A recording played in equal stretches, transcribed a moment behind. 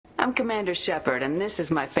I'm Commander Shepard, and this is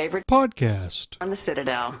my favorite podcast on the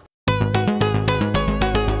Citadel.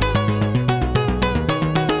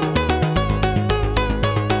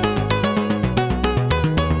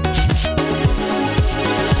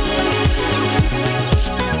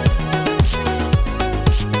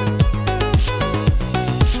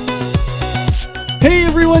 Hey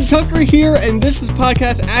everyone, Tucker here, and this is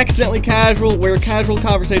podcast Accidentally Casual, where casual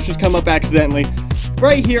conversations come up accidentally.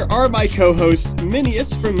 Right here are my co-hosts,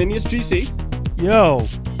 Minius from Minius GC. Yo.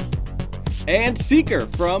 And Seeker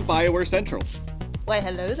from BioWare Central. Why,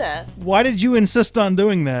 hello there. Why did you insist on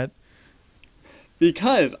doing that?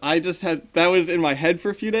 Because I just had, that was in my head for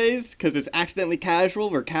a few days, because it's Accidentally Casual,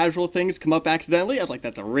 where casual things come up accidentally. I was like,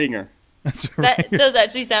 that's a ringer. That's right. That does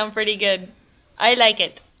actually sound pretty good. I like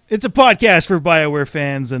it. It's a podcast for BioWare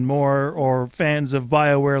fans and more, or fans of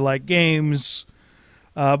BioWare-like games.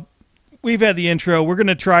 We've had the intro. We're going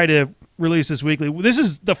to try to release this weekly. This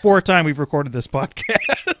is the fourth time we've recorded this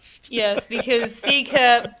podcast. Yes, because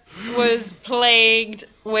Seeker was plagued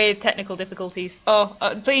with technical difficulties. Oh,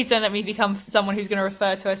 please don't let me become someone who's going to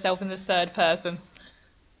refer to herself in the third person.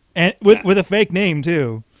 And with a fake name,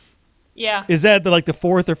 too. Yeah. Is that the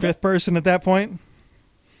fourth or fifth person at that point?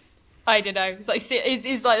 I don't know.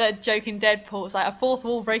 It's like that joke in Deadpool. It's like a fourth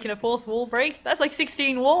wall break and a fourth wall break. That's like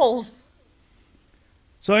 16 walls.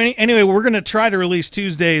 So anyway, we're going to try to release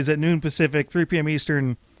Tuesdays at noon Pacific, 3 p.m.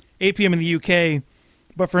 Eastern, 8 p.m. in the UK.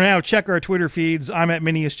 But for now, check our Twitter feeds. I'm at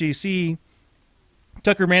Minius GC.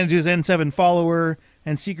 Tucker manages N7 Follower,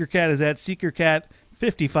 and SeekerCat is at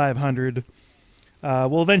SeekerCat5500.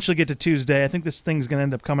 We'll eventually get to Tuesday. I think this thing's going to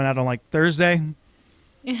end up coming out on Thursday.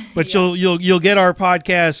 But yeah. you'll get our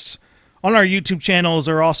podcasts on our YouTube channels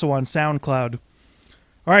or also on SoundCloud.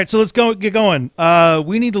 All right, so let's get going.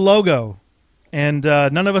 We need a logo, and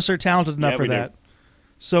none of us are talented enough for that.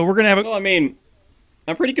 So we're gonna have. Well, I mean,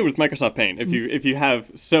 I'm pretty good with Microsoft Paint. If you have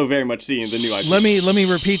so very much seen the new IP. Let me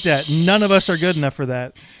repeat that. None of us are good enough for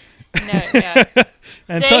that. No, yeah.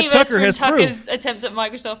 And Tucker has Tucker's proof. attempts at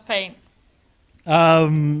Microsoft Paint.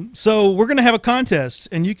 So we're gonna have a contest,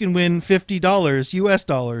 and you can win $50 US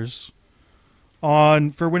dollars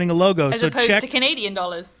for winning a logo. As so opposed check to Canadian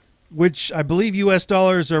dollars. Which I believe US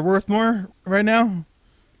dollars are worth more right now.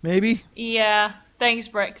 Maybe. Yeah. Thanks,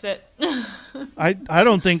 Brexit. I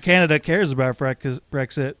don't think Canada cares about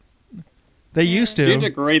Brexit. They used to. It's a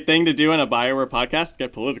great thing to do on a BioWare podcast.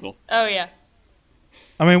 Get political. Oh yeah.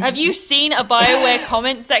 I mean, have you seen a BioWare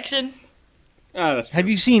comment section? That's true. Have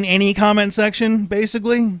you seen any comment section,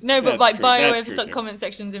 basically? No, but That's true. BioWare comment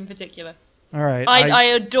sections in particular. All right. I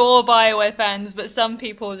adore BioWare fans, but some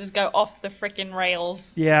people just go off the frickin'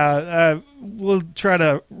 rails. Yeah, we'll try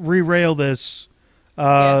to re-rail this.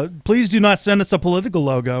 Yeah. Please do not send us a political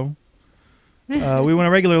logo. We want a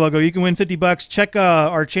regular logo. You can win $50. Check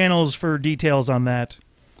our channels for details on that.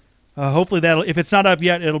 Hopefully if it's not up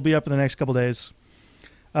yet, it'll be up in the next couple days.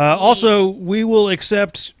 Also, we will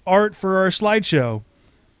accept art for our slideshow.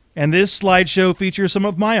 And this slideshow features some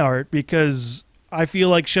of my art because I feel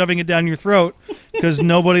like shoving it down your throat because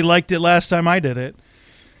nobody liked it last time I did it.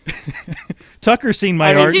 Tucker's seen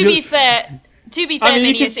my art. To be fair,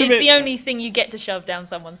 Minius, it's the only thing you get to shove down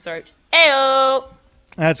someone's throat. Ayo!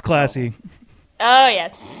 That's classy. Oh,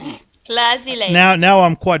 yes. Classy lady. Now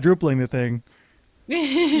I'm quadrupling the thing.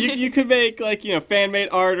 you could make, fan-made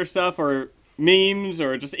art or stuff, or memes,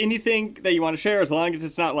 or just anything that you want to share, as long as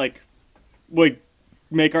it's not, would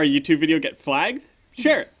make our YouTube video get flagged.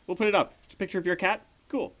 Share it. We'll put it up. It's a picture of your cat.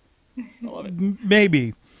 Cool. I love it.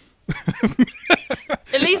 Maybe.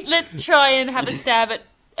 At least let's try and have a stab at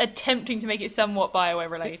attempting to make it somewhat BioWare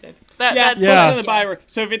related. That's the BioWare.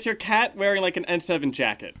 So if it's your cat wearing an N7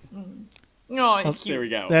 jacket. Oh, it's cute. There we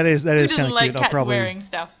go. That is kind of cute. Cats I'll probably wearing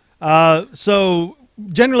stuff. So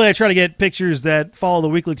generally I try to get pictures that follow the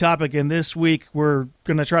weekly topic, and this week we're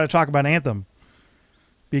going to try to talk about Anthem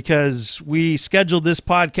because we scheduled this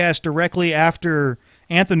podcast directly after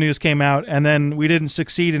Anthem news came out, and then we didn't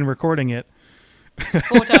succeed in recording it.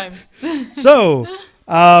 4 times. So,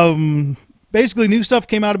 basically new stuff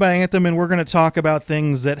came out about Anthem, and we're going to talk about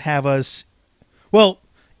things that have us,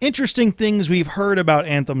 interesting things we've heard about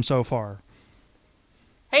Anthem so far.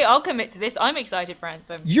 Hey, I'll commit to this. I'm excited for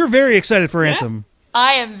Anthem. You're very excited for Anthem.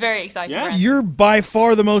 I am very excited for Anthem. You're by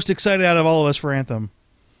far the most excited out of all of us for Anthem.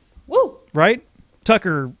 Woo! Right?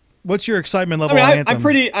 Tucker, what's your excitement level on Anthem?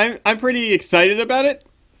 I'm pretty excited about it,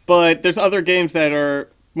 but there's other games that are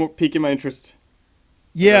more piquing my interest.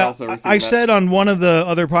 Yeah, I said on one of the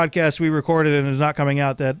other podcasts we recorded and is not coming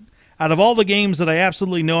out that out of all the games that I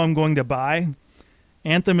absolutely know I'm going to buy,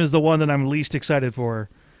 Anthem is the one that I'm least excited for.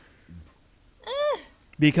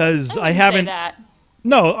 Because I haven't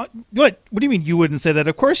No, what do you mean you wouldn't say that?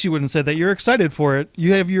 Of course you wouldn't say that. You're excited for it.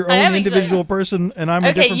 You have your own individual person, and I'm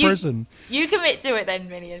a different person. You commit to it then,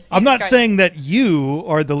 Minius. I'm not saying that you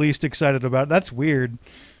are the least excited about it. That's weird.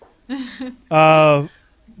 But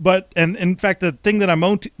in fact, the thing that I'm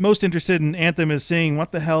most interested in Anthem is seeing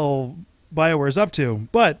what the hell BioWare's up to.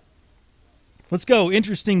 But let's go.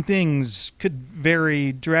 Interesting things could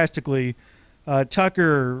vary drastically.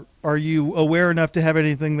 Tucker, are you aware enough to have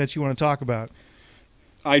anything that you want to talk about?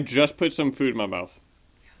 I just put some food in my mouth.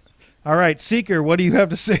 All right, Seeker, what do you have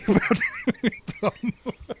to say about Anthem?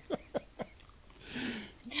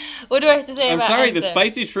 What do I have to say about I'm sorry, Anthem? the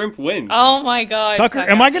spicy shrimp wins. Oh my god. Tucker,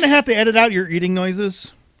 am I going to have to edit out your eating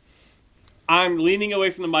noises? I'm leaning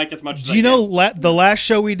away from the mic as much as I can. Do you know the last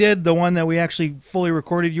show we did, the one that we actually fully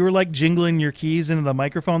recorded, you were like jingling your keys into the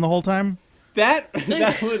microphone the whole time? That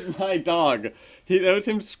was my dog. That was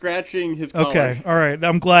him scratching his collar. Okay, all right.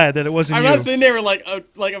 I'm glad that it wasn't I'm you. not sitting there with like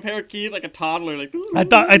a pair of keys, like a toddler. Like I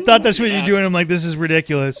thought that's what you're doing. I'm like, this is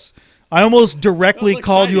ridiculous. I almost directly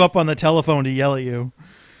called you up on the telephone to yell at you.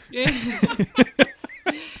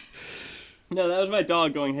 No, that was my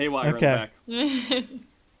dog going haywire in the back.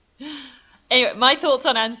 Anyway, my thoughts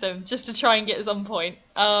on Anthem, just to try and get us on point.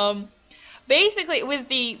 Basically, with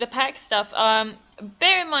the pack stuff,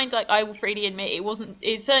 bear in mind, like I will freely admit,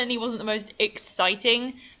 it certainly wasn't the most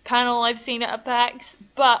exciting panel I've seen at a PAX,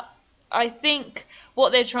 but I think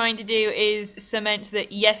what they're trying to do is cement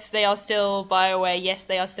that yes, they are still BioWare, yes,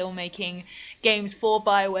 they are still making games for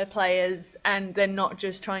BioWare players, and they're not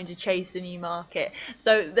just trying to chase a new market.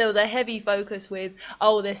 So there was a heavy focus with,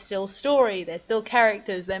 oh, there's still story, there's still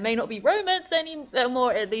characters, there may not be romance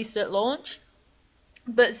anymore, at least at launch,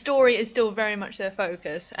 but story is still very much their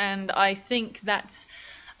focus, and I think that's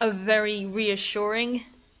a very reassuring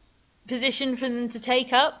position for them to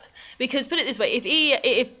take up. Because put it this way,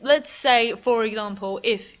 if let's say, for example,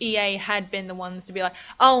 if EA had been the ones to be like,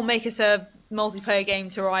 oh, make us a multiplayer game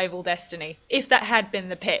to rival Destiny, if that had been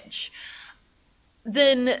the pitch,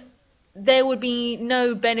 then there would be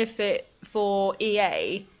no benefit for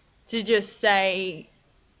EA to just say,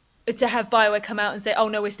 to have BioWare come out and say, oh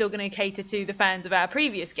no, we're still going to cater to the fans of our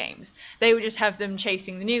previous games. They would just have them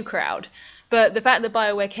chasing the new crowd. But the fact that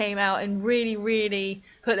BioWare came out and really, really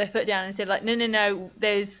put their foot down and said, like, no,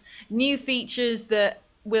 there's new features that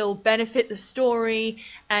will benefit the story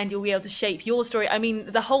and you'll be able to shape your story. I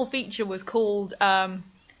mean, the whole feature was called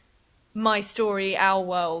My Story, Our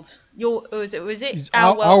World. Was it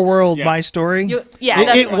Our World? Our World, yeah. My Story?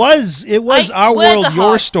 Yeah, it was Our World,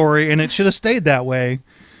 Your Story, and it should have stayed that way.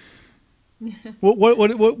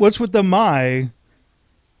 What's with the my?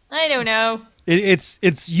 I don't know.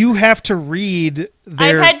 It's you have to read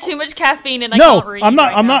their... I've had too much caffeine and I can't read.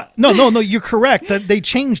 No, you're correct. That they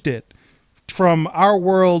changed it from Our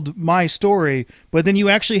World, My Story, but then you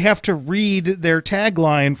actually have to read their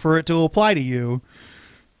tagline for it to apply to you.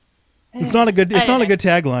 It's not a good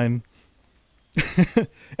tagline.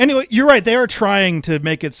 Anyway, you're right. They are trying to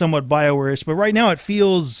make it somewhat BioWare-ish, but right now it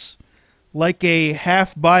feels like a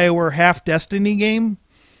half BioWare, half Destiny game,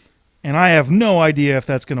 and I have no idea if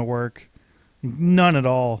that's going to work. None at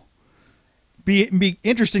all. Be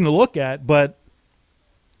interesting to look at, but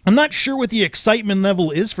I'm not sure what the excitement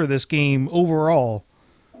level is for this game overall.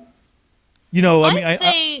 You know, I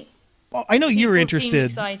mean, I know you're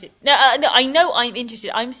interested. No, I know I'm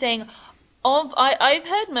interested. I'm saying, I've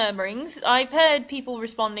heard murmurings. I've heard people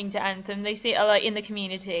responding to Anthem. They say, like, in the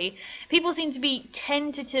community, people seem to be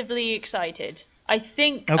tentatively excited. I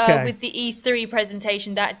think with the E3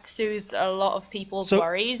 presentation, that soothed a lot of people's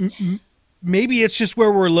worries. Maybe it's just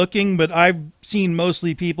where we're looking, but I've seen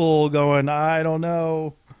mostly people going, I don't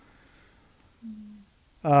know,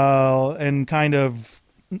 and kind of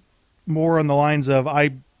more on the lines of,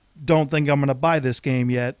 I don't think I'm going to buy this game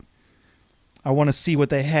yet. I want to see what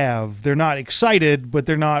they have. They're not excited, but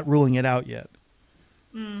they're not ruling it out yet.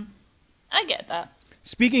 I get that.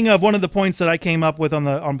 Speaking of one of the points that I came up with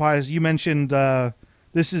on Pies, you mentioned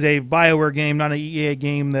this is a BioWare game, not an EA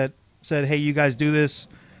game that said, hey, you guys do this.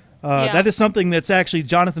 That is something that's actually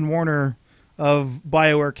Jonathan Warner of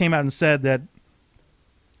BioWare came out and said that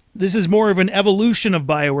this is more of an evolution of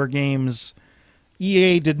BioWare games.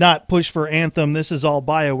 EA did not push for Anthem. This is all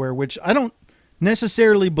BioWare, which I don't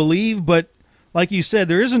necessarily believe, but like you said,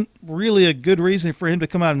 there isn't really a good reason for him to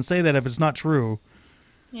come out and say that if it's not true.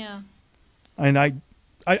 Yeah. And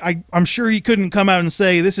I'm sure he couldn't come out and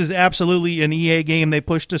say, this is absolutely an EA game. They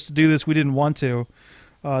pushed us to do this. We didn't want to.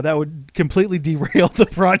 That would completely derail the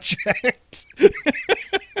project.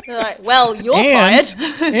 They're like, well, you're fired.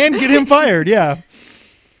 And get him fired, yeah.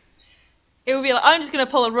 It would be like, I'm just going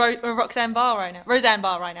to pull a Roseanne Barr right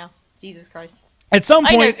now. Jesus Christ. At some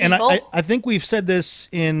I know point, and people. I think I've said this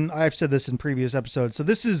in previous episodes. So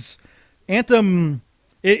this is Anthem.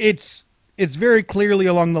 It's very clearly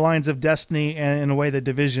along the lines of Destiny and in a way the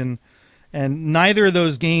Division, and neither of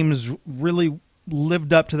those games really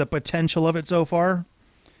lived up to the potential of it so far.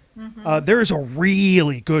 There's a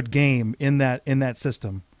really good game in that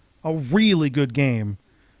system, a really good game,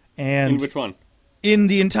 and In which one? in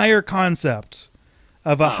the entire concept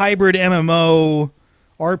of a hybrid MMO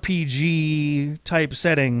RPG type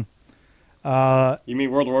setting. You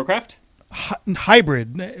mean World of Warcraft?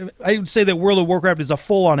 Hybrid. I would say that World of Warcraft is a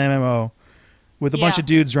full-on MMO with a bunch Yeah. of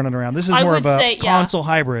dudes running around. This is I more would of a say, yeah. console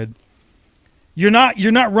hybrid. You're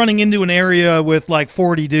not running into an area with like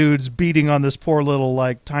 40 dudes beating on this poor little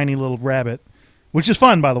like tiny little rabbit, which is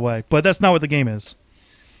fun by the way, but that's not what the game is.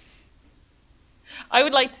 I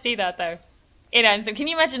would like to see that though. In Anthem, can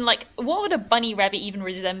you imagine like what would a bunny rabbit even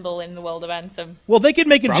resemble in the world of Anthem? Well, they could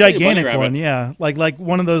make a Probably a bunny gigantic rabbit. one, yeah, like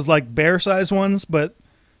one of those like bear-sized ones, but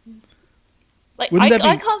Like Wouldn't that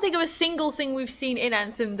I be- can't think of a single thing we've seen in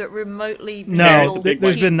Anthem that remotely no, resembles big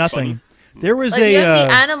there's cute. been nothing. There was Like a. the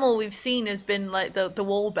only animal we've seen has been like the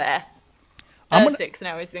wall bear. I'm gonna- 6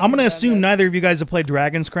 now. It's been I'm gonna confirmed, assume but- neither of you guys have played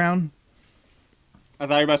Dragon's Crown. I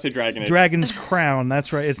thought you were about to say Dragon Age. Dragon's Crown.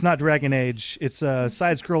 That's right. It's not Dragon Age. It's a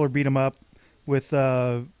side-scroller beat 'em up with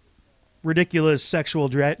ridiculous sexual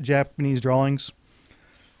Japanese drawings.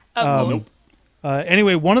 Of course.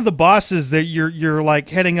 Anyway, one of the bosses that you're like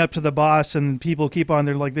heading up to the boss, and people keep on.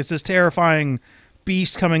 They're like, "There's this terrifying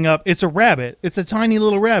beast coming up." It's a rabbit. It's a tiny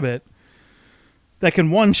little rabbit that can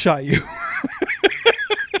one-shot you.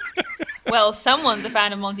 Well, someone's a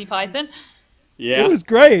fan of Monty Python. Yeah. It was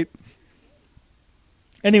great.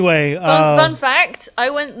 Anyway, Fun fact,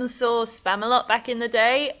 I went and saw Spamalot back in the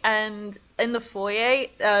day, and in the foyer,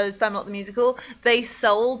 Spamalot the musical, they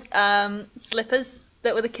sold slippers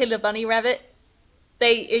that were the killer bunny rabbit.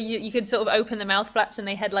 You could sort of open the mouth flaps, and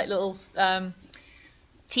they had like little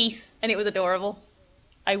teeth, and it was adorable.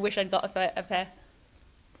 I wish I'd got a pair.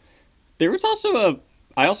 There was also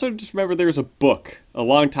I also just remember there was a book a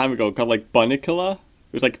long time ago called like Bunnicula.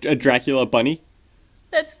 It was like a Dracula bunny.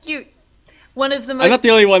 That's cute. One of the most I'm not the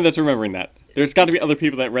only one that's remembering that. There's got to be other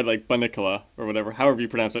people that read like Bunnicula or whatever, however you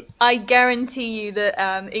pronounce it. I guarantee you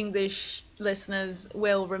that English listeners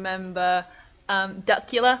will remember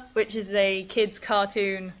Duckula, which is a kid's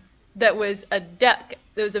cartoon that was a duck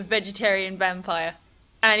that was a vegetarian vampire.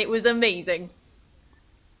 And it was amazing.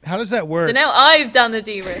 how does that work? So now I've done the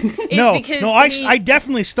D-Riff. No, because I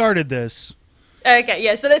definitely started this. Okay,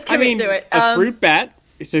 yeah, so let's I commit mean, to it. a fruit bat.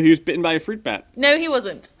 So he was bitten by a fruit bat. No, he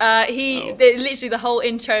wasn't. Oh. Literally the whole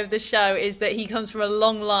intro of the show is that he comes from a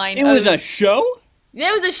long line It was of... a show?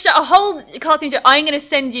 There was a whole cartoon show. I'm going to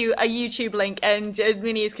send you a YouTube link, and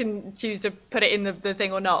Minius can choose to put it in the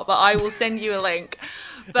thing or not, but I will send you a link.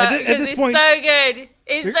 But At this it's point- so good.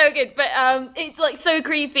 It's so good. But it's like so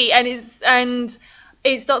creepy, and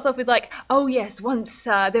it starts off with like, oh yes, once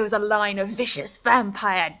there was a line of vicious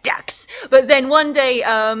vampire ducks. But then one day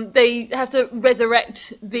they have to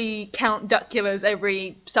resurrect the Count Duckulas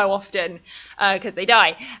every so often because they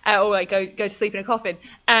die or like go to sleep in a coffin.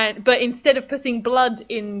 But instead of putting blood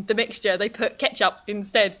in the mixture, they put ketchup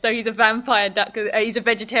instead. So he's a vampire duck. He's a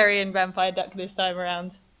vegetarian vampire duck this time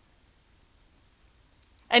around.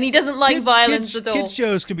 And he doesn't like violence at all. Kids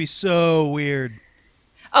shows can be so weird.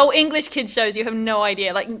 Oh, English kids shows, you have no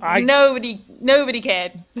idea. Like I- nobody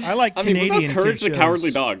cared. I like I mean, what Canadian about Courage kid the shows.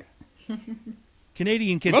 Cowardly Dog?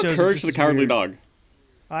 Canadian kid What shows. about are Courage just the as Cowardly weird. Dog?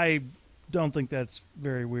 I don't think that's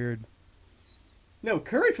very weird. No,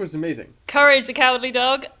 Courage was amazing. Courage the Cowardly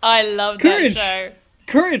Dog. I love Courage! that show.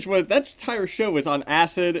 Courage was, that entire show was on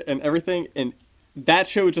acid and everything, and that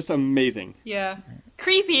show was just amazing. Yeah.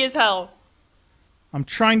 Creepy as hell. I'm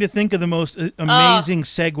trying to think of the most amazing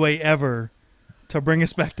segue ever to bring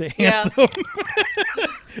us back to Yeah. Anthem.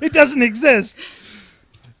 It doesn't exist.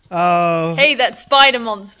 Hey, that spider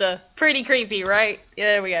monster. Pretty creepy, right? Yeah,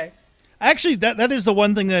 there we go. Actually, that is the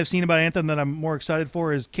one thing that I've seen about Anthem that I'm more excited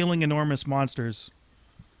for is killing enormous monsters.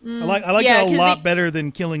 I like yeah, that a 'cause lot they- better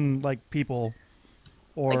than killing like people.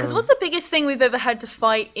 Or Because what's the biggest thing we've ever had to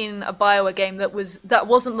fight in a BioWare game that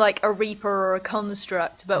wasn't like a Reaper or a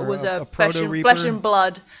Construct, but Or was a a flesh proto-Reaper? and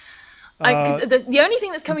blood? 'Cause the only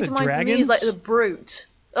thing that's coming the to mind for me is like dragons? the Brute.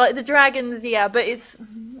 Like the dragons, yeah, but it's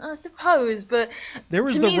I suppose, but there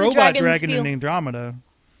was to the me, robot dragons dragon feel- in Andromeda.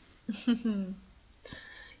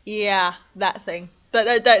 Yeah, that thing.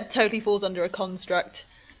 But that totally falls under a Construct.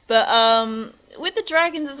 But with the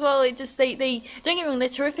dragons as well, it just they don't get me wrong, they're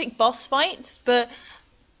terrific boss fights, but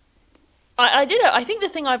I did. I think the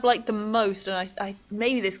thing I've liked the most, and I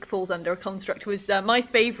maybe this falls under a construct, was my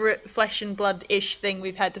favourite flesh and blood-ish thing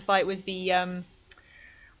we've had to fight was the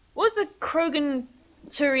what was the Krogan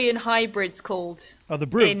Turian hybrids called? Oh, the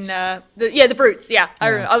brutes. The brutes. Yeah,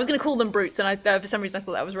 I was going to call them brutes, and for some reason I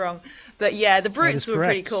thought that was wrong. But yeah, the brutes were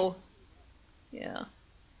pretty cool. Yeah,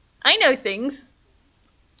 I know things.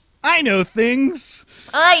 I know things.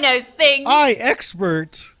 I know things. I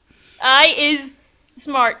expert. I is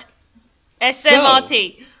smart.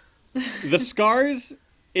 SMRT. So, the scars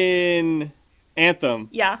in Anthem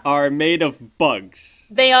Yeah. are made of bugs.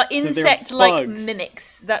 They are they're insect-like bugs.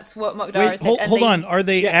 mimics. That's what Mokdara Wait, said. hold on. Are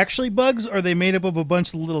they Yeah. actually bugs, or are they made up of a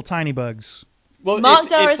bunch of little tiny bugs? Well, Mark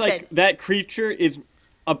Dara it's like said- that creature is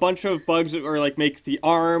a bunch of bugs that are like makes the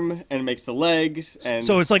arm and makes the legs and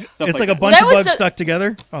So it's like stuff a that. bunch That of was bugs a- stuck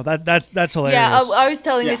together. Oh, that's hilarious. Yeah, I was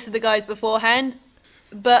telling Yeah. this to the guys beforehand,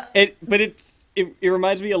 but It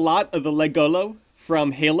reminds me a lot of the Legolo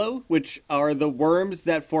from Halo, which are the worms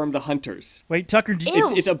that form the hunters. Wait, Tucker,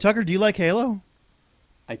 Ew. Tucker, do you like Halo?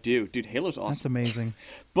 I do, dude. Halo's awesome. That's amazing.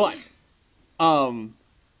 But,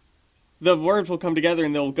 the worms will come together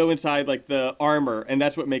and they'll go inside like the armor, and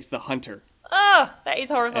that's what makes the hunter. that is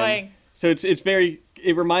horrifying. And so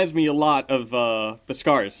it reminds me a lot of the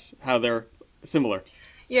scars, how they're similar.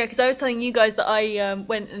 Yeah, because I was telling you guys that I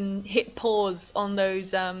went and hit pause on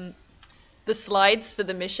those the slides for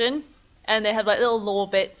the mission, and they have like little lore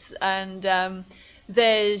bits, and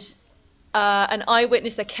there's an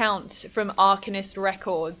eyewitness account from Arcanist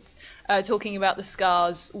Records talking about the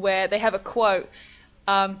scars, where they have a quote.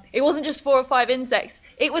 It wasn't just 4 or 5 insects.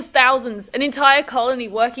 It was thousands, an entire colony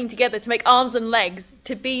working together to make arms and legs,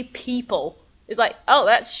 to be people. It's like, oh,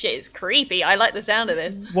 that shit is creepy. I like the sound of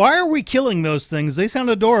this. Why are we killing those things? They sound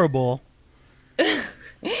adorable.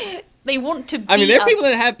 They want to be I mean, there are us. people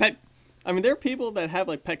that have pet. I mean, there are people that have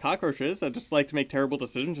like pet cockroaches that just like to make terrible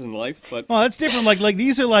decisions in life. But Oh, that's different. Like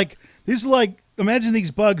these are like imagine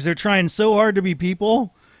these bugs. They're trying so hard to be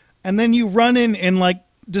people, and then you run in and like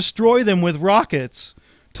destroy them with rockets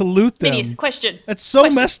to loot them. Minius, question. That's so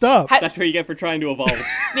messed up. that's what you get for trying to evolve.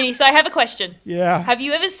 Minius, I have a question. Yeah. Have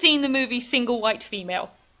you ever seen the movie Single White Female?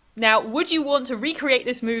 Now, would you want to recreate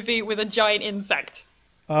this movie with a giant insect?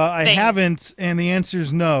 I thing? haven't, and the answer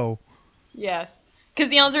is no. Yes. Because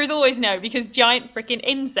the answer is always no, because giant freaking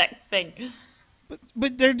insect thing.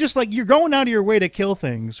 But they're just like, you're going out of your way to kill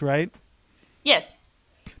things, right? Yes.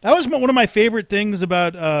 That was one of my favorite things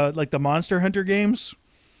about like the Monster Hunter games.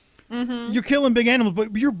 Mm-hmm. You're killing big animals,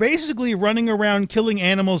 but you're basically running around killing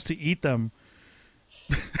animals to eat them.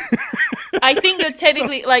 I think you're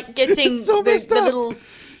technically like getting it's so messed up.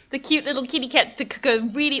 the cute little kitty cats to cook a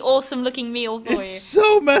really awesome looking meal for It's you.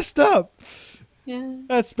 so messed up. Yeah.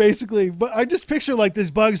 That's basically, but I just picture like this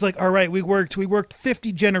bug's like, all right, we worked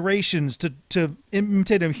 50 generations to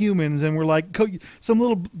imitate of humans, and we're like, some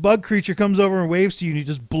little bug creature comes over and waves to you, and you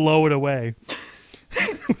just blow it away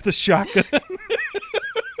with a shotgun.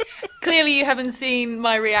 Clearly, you haven't seen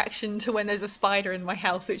my reaction to when there's a spider in my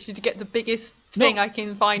house, which is to get the biggest thing I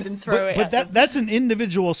can find and throw it. But at them. that's an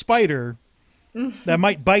individual spider that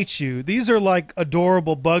might bite you. These are like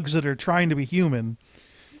adorable bugs that are trying to be human.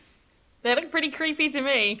 They look pretty creepy to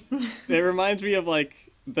me. It reminds me of like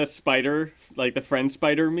the spider, like the friend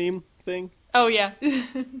spider meme thing. Oh yeah.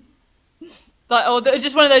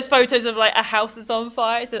 Just one of those photos of like a house that's on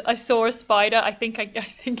fire. So I saw a spider. I think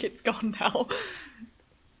it's gone now.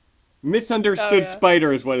 Misunderstood Oh, yeah.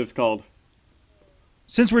 spider is what it's called.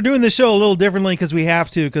 Since we're doing this show a little differently because we have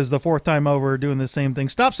to, because the 4th time over we're doing the same thing.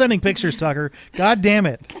 Stop sending pictures, Tucker. God damn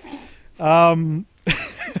it. I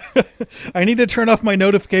need to turn off my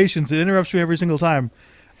notifications. It interrupts me every single time.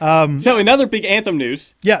 So another big Anthem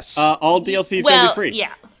news. Yes. All DLC is going to be free.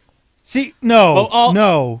 Yeah. See, no, Oh,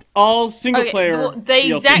 no. All single player well, the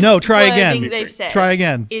DLC. exact No, try again. wording they've said Try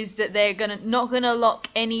again. is that they're not gonna lock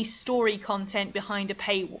any story content behind a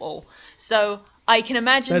paywall. So I can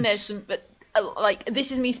imagine That's- there's some, but like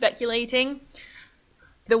this is me speculating.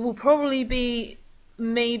 There will probably be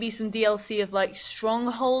maybe some DLC of like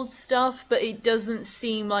Stronghold stuff, but it doesn't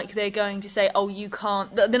seem like they're going to say, oh, you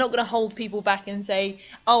can't. They're not going to hold people back and say,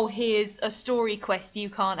 oh, here's a story quest you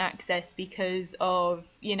can't access because of,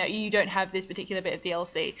 you don't have this particular bit of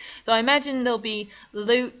DLC. So I imagine there'll be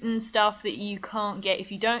loot and stuff that you can't get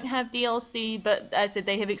if you don't have DLC, but as I said,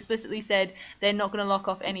 they have explicitly said they're not going to lock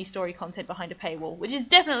off any story content behind a paywall, which is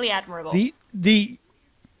definitely admirable.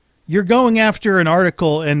 You're going after an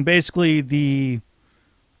article, and basically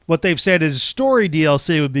what they've said is story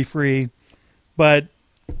DLC would be free, but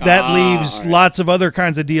that leaves all right. lots of other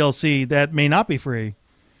kinds of DLC that may not be free.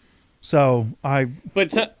 So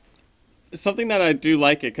But something that I do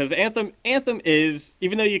like it, because Anthem is,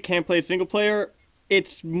 even though you can play single player,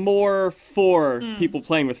 it's more for people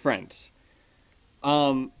playing with friends.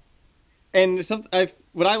 And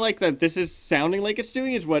what I like that this is sounding like it's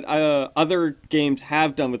doing is what other games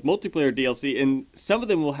have done with multiplayer DLC, and some of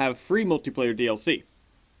them will have free multiplayer DLC.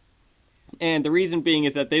 And the reason being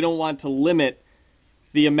is that they don't want to limit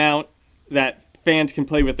the amount that fans can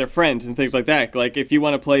play with their friends and things like that. Like, if you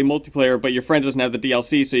want to play multiplayer, but your friend doesn't have the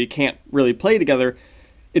DLC, so you can't really play together,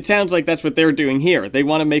 it sounds like that's what they're doing here. They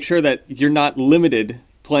want to make sure that you're not limited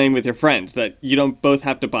playing with your friends, that you don't both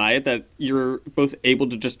have to buy it, that you're both able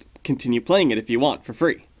to just continue playing it if you want, for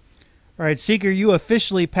free. All right, Seeker, you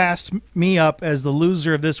officially passed me up as the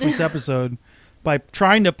loser of this week's episode by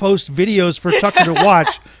trying to post videos for Tucker to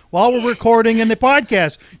watch while we're recording in the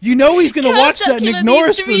podcast. You know he's going to watch that and ignore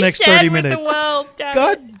us for the next 30 minutes.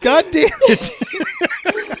 God damn it.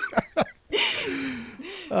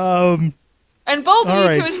 And bold of you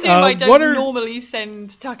right, to assume I don't what are- normally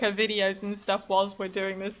send Tucker videos and stuff whilst we're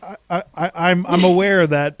doing this. I'm aware of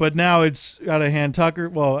that, but now it's out of hand. Tucker,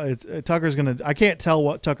 well, Tucker's going to... I can't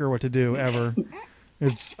tell Tucker what to do, ever.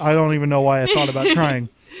 I don't even know why I thought about trying.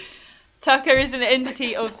 Tucker is an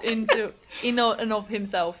entity in and of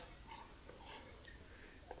himself.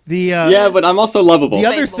 Yeah, but I'm also lovable. The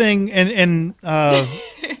other thing, and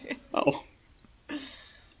Oh.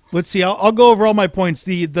 let's see, I'll go over all my points.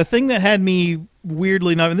 The thing that had me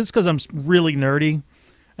weirdly enough, and this is because I'm really nerdy,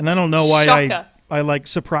 and I don't know why I like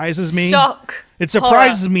surprises me. Shock. It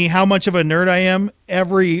surprises me how much of a nerd I am.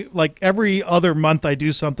 Every other month I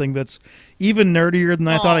do something that's even nerdier than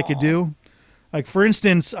I thought I could do. Like, for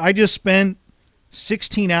instance, I just spent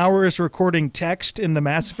 16 hours recording text in the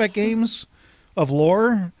Mass Effect games of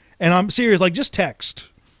lore, and I'm serious, like, just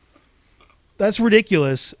text. That's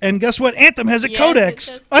ridiculous. And guess what? Anthem has a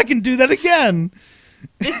codex. I can do that again.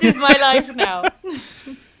 This is my life now.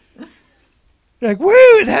 Like, woo,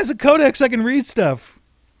 it has a codex. I can read stuff.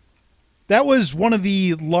 That was one of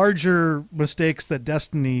the larger mistakes that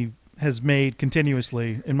Destiny has made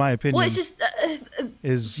continuously, in my opinion. Well, it's just...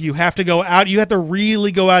 is you have to go out. You have to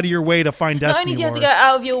really go out of your way to find Destiny Not only do you have to lore. go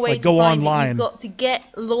out of your way to go find online. it, you've got to get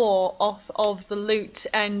lore off of the loot,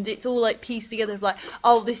 and it's all like pieced together of like,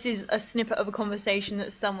 oh, this is a snippet of a conversation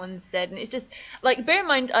that someone said, and it's just like, bear in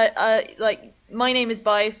mind, I like, My Name is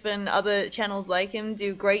Bife and other channels like him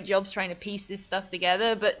do great jobs trying to piece this stuff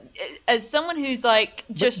together, but as someone who's like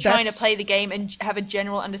just trying to play the game and have a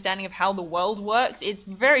general understanding of how the world works, it's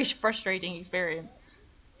a very frustrating experience.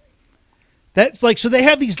 That's like, so they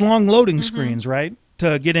have these long loading screens, right?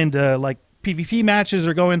 To get into like PvP matches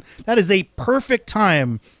or going. That is a perfect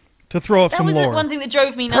time to throw up some lore. That was one thing that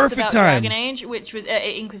drove me nuts about time. Dragon Age, which was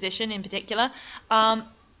Inquisition in particular.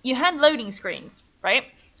 You had loading screens, right?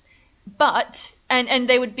 But, and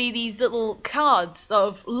they would be these little cards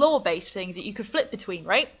of lore-based things that you could flip between,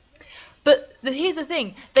 right? But here's the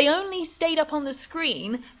thing, they only stayed up on the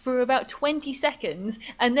screen for about 20 seconds,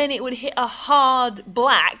 and then it would hit a hard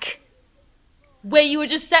black, where you were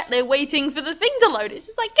just sat there waiting for the thing to load. It's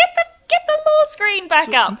just like, get the lore screen back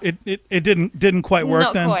up. It didn't quite work.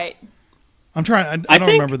 Not then? quite. I'm trying. I don't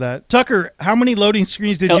remember that. Tucker, how many loading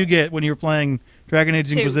screens did you get when you were playing Dragon Age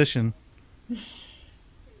 2. Inquisition?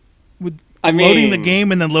 I mean, loading the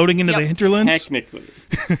game and then loading into the hinterlands?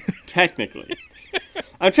 Technically.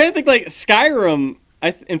 I'm trying to think, like, Skyrim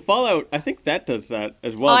in Fallout, I think that does that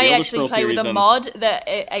as well. I the Elder actually Scrolls play with series a and mod that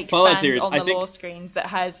expands series, on I the think- lore screens that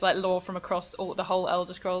has like lore from across the whole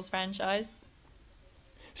Elder Scrolls franchise.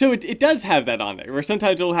 So it does have that on there, where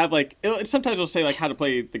sometimes it'll have, like, sometimes it'll say, like, how to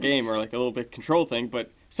play the game or, like, a little bit control thing, but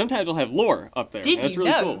sometimes it'll have lore up there. Did and that's you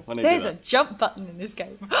really know cool when they there's do a that. jump button in this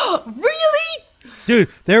game? Really? Dude,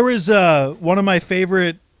 there was one of my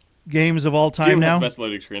favorite games of all time Doom has now. the best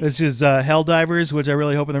loading screens. This is Helldivers, which I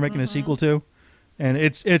really hope they're making a sequel to. And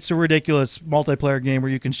it's a ridiculous multiplayer game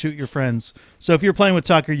where you can shoot your friends. So if you're playing with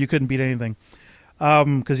Tucker, you couldn't beat anything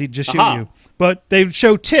because he'd just shoot you. But they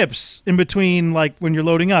show tips in between, like when you're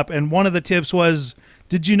loading up. And one of the tips was,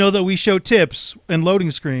 did you know that we show tips in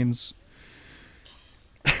loading screens?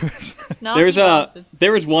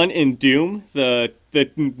 There was one in Doom, the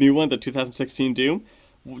new one, the 2016 Doom.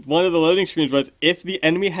 One of the loading screens was, if the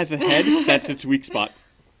enemy has a head, that's its weak spot.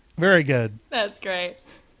 Very good. That's great.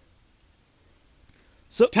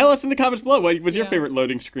 So tell us in the comments below, what was your favorite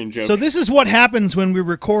loading screen joke? So this is what happens when we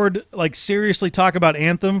record, like, seriously talk about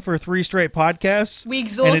Anthem for 3 straight podcasts. We and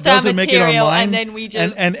exhaust it doesn't our make material, it online, and then we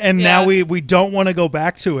just... And now we don't want to go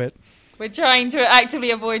back to it. We're trying to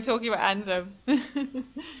actively avoid talking about Anthem.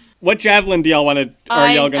 What javelin do y'all want to?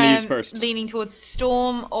 Are y'all going to use first? Leaning towards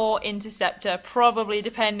Storm or Interceptor, probably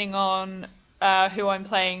depending on who I'm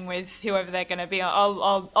playing with, whoever they're going to be.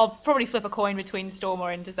 I'll probably flip a coin between Storm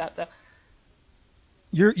or Interceptor.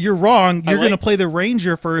 You're wrong. You're going to play the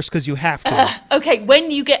Ranger first because you have to. Okay,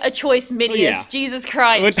 when you get a choice, Minius. yeah. Jesus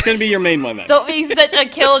Christ. What's going to be your main one then? Stop being such a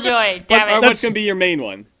killjoy. Damn it. Or what's going to be your main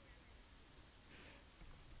one?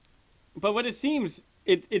 But what it seems,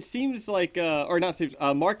 it seems like, or not seems,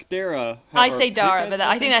 Mark Dara. I say Dara, but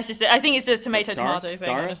I think that's just I think it's a tomato thing,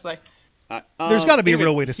 Dara? honestly. There's got to be a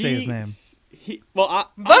real way to say his name. Vote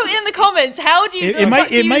in the comments. How do you? It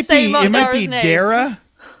might be name? Dara,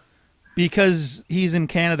 because he's in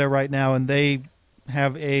Canada right now and they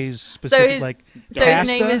have A's specific pasta. His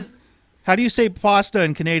name is how do you say pasta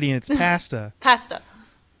in Canadian? It's pasta. Pasta.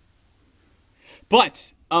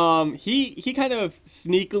 But he kind of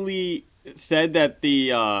sneakily said that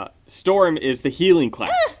the Storm is the healing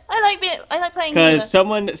class. I like playing because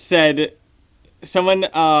someone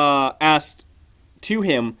asked to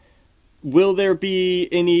him, will there be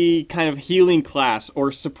any kind of healing class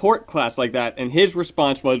or support class like that? And his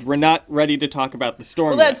response was, we're not ready to talk about the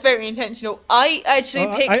Storm Well, yet. that's very intentional. I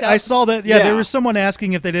actually picked up... I saw that. Yeah, there was someone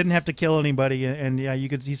asking if they didn't have to kill anybody, and yeah,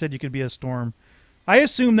 he said you could be a Storm. I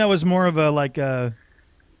assumed that was more of a like a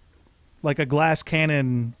glass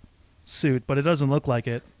cannon suit, but it doesn't look like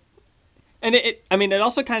it. And it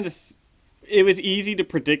also kind of... It was easy to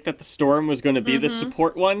predict that the Storm was going to be the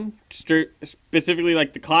support one. Specifically,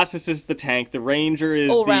 like, the Colossus is the tank, the Ranger is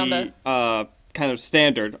the kind of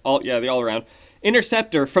standard, the all-around.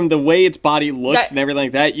 Interceptor, from the way its body looks and everything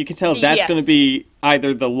like that, you can tell that's going to be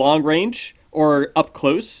either the long range or up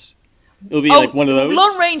close. It'll be like one of those.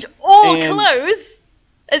 Long range or close?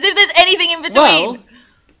 As if there's anything in between. Well,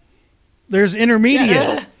 there's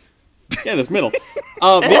intermediate. Yeah, there's middle.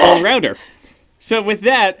 The all-rounder. So with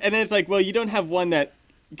that, and then it's like, well, you don't have one that,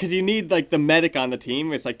 because you need like the medic on the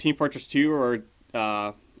team. It's like Team Fortress 2 or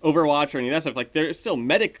Overwatch or any of that stuff. Like there's still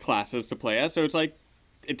medic classes to play as, so it's like,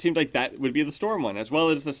 it seems like that would be the Storm one, as well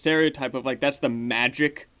as the stereotype of like that's the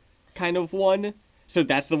magic kind of one. So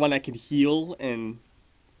that's the one that can heal and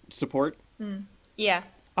support. Yeah.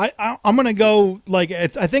 I'm gonna go I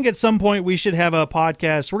think at some point we should have a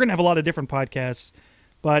podcast. We're gonna have a lot of different podcasts,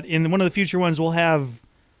 but in one of the future ones we'll have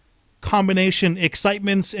combination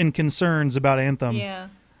excitements and concerns about Anthem. Yeah.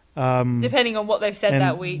 Depending on what they've said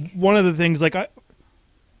that week. One of the things,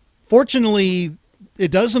 fortunately, it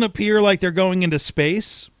doesn't appear like they're going into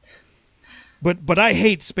space. But I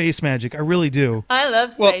hate space magic. I really do. I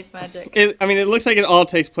love space magic. It looks like it all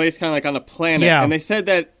takes place kind of like on a planet. Yeah. And they said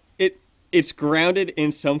that it's grounded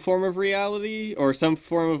in some form of reality or some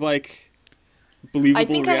form of like believable I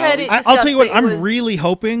think reality. I heard it. I'll tell you what. I'm really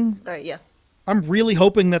hoping. Sorry, yeah. I'm really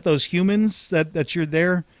hoping that those humans that you're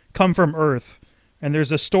there come from Earth, and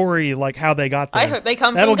there's a story like how they got there. I hope they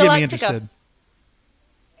come That'll from get Galactica. me interested.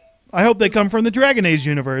 I hope they come from the Dragon Age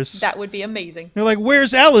universe. That would be amazing. They're like,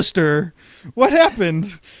 "Where's Alistair? What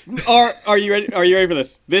happened?" Are you ready? Are you ready for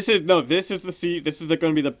this? This is going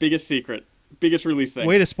to be the biggest secret, biggest release thing.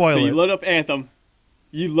 Way to spoil it. So you load up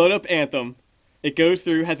Anthem. It goes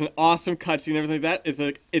through, has an awesome cutscene and everything like that. It's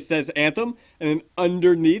like it says Anthem, and then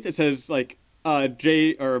underneath it says like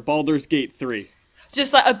Baldur's Gate 3.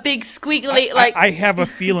 Just like a big squiggly I have a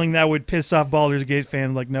feeling that would piss off Baldur's Gate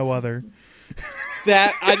fans like no other.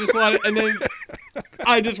 That I just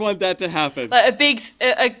want that to happen. Like a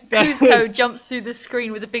Kuzco jumps through the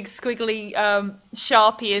screen with a big squiggly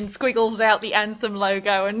Sharpie and squiggles out the Anthem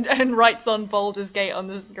logo and writes on Baldur's Gate on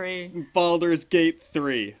the screen. Baldur's Gate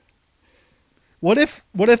 3. What if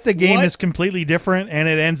the game is completely different and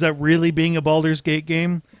it ends up really being a Baldur's Gate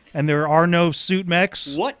game and there are no suit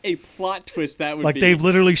mechs? What a plot twist that would be. Like they've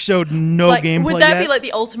literally showed no gameplay Would that yet? be like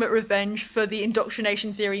the ultimate revenge for the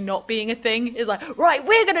indoctrination theory not being a thing? Is like, right,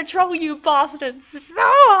 we're going to troll you bastards so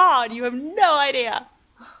hard, you have no idea.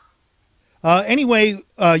 Anyway,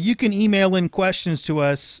 you can email in questions to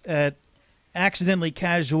us at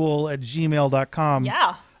accidentallycasual@gmail.com.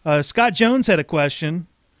 Yeah. Scott Jones had a question,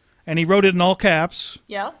 and he wrote it in all caps.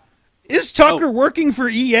 Yeah. Is Tucker working for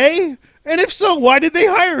EA? And if so, why did they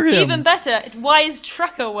hire him? Even better, why is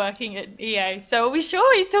Trucker working at EA? So are we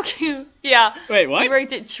sure he's talking? Yeah. Wait, what? He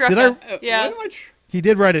wrote it Trucker. Yeah. He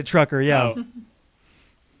did write it Trucker, yeah. Oh.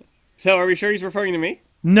 So are we sure he's referring to me?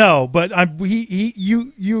 No, but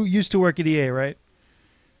you used to work at EA, right?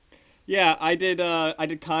 Yeah, I did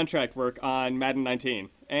contract work on Madden 19,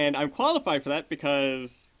 and I'm qualified for that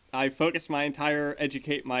because I focused my entire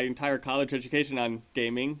college education on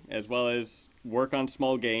gaming, as well as work on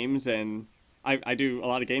small games, and I do a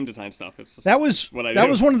lot of game design stuff. That was one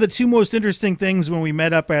of the two most interesting things when we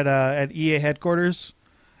met up at EA headquarters.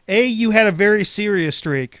 You had a very serious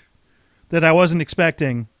streak that I wasn't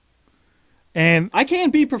expecting. And I can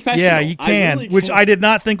be professional. yeah, you can, really which I did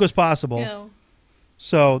not think was possible. No.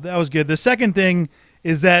 So that was good. The second thing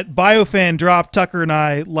is that BioFan dropped Tucker and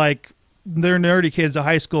I like they're nerdy kids at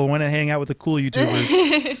high school and went and hang out with the cool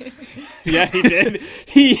YouTubers. Yeah, he did.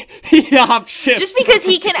 He hopped ships. Just because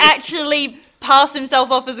he can actually pass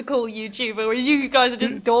himself off as a cool YouTuber, where you guys are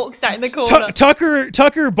just dorks sat in the corner.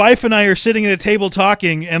 Tucker, Bife, and I are sitting at a table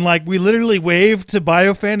talking, and like we literally waved to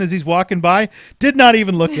BioFan as he's walking by. Did not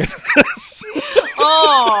even look at us.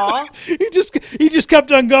 Aww. He just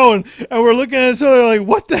kept on going, and we're looking at each other like,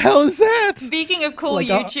 "What the hell is that?" Speaking of cool Like,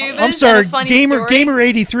 YouTubers, I'm sorry, and a funny Gamer story.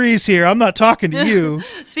 83 is here. I'm not talking to you.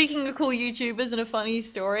 Speaking of cool YouTubers and a funny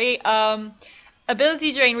story,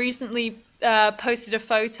 Ability Drain recently posted a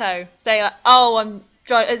photo saying, like, "Oh, I'm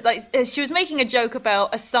like," she was making a joke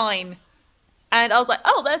about a sign, and I was like,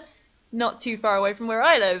 "Oh, that's not too far away from where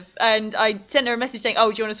I live." And I sent her a message saying,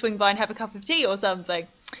 "Oh, do you want to swing by and have a cup of tea or something?"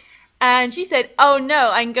 And she said, "Oh no,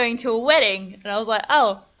 I'm going to a wedding." And I was like,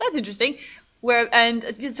 "Oh, that's interesting."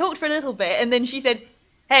 And just talked for a little bit, and then she said,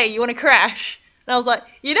 "Hey, you want to crash?" And I was like,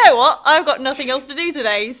 "You know what? I've got nothing else to do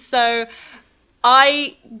today." So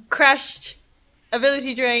I crashed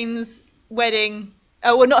Ability Drain's wedding.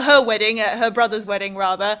 Oh, well, not her wedding, her brother's wedding,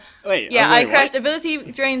 rather. Wait, yeah, wait, I crashed what?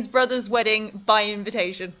 Ability Drain's brother's wedding by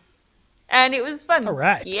invitation. And it was fun. All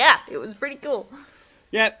right. Yeah, it was pretty cool.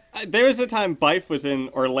 Yeah, there was a time Bife was in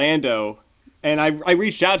Orlando, and I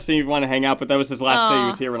reached out to see if he wanted to hang out, but that was his last day he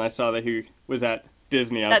was here when I saw that he was at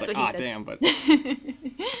Disney. I was That's like, what he said. damn, but...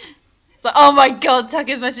 But oh my god,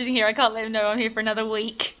 Tucker's messaging here. I can't let him know I'm here for another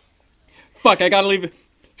week. Fuck, I gotta leave...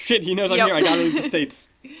 Shit, he knows I'm Yep. here. I gotta leave the States.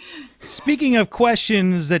 Speaking of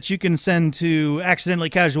questions that you can send to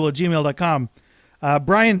accidentallycasual@gmail.com,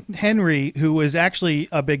 Brian Henry, who was actually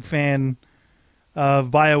a big fan of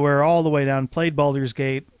BioWare all the way down, played Baldur's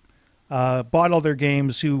Gate, bought all their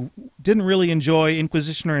games, who didn't really enjoy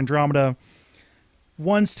Inquisition or Andromeda,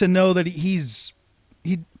 wants to know that he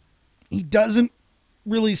doesn't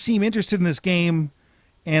really seem interested in this game.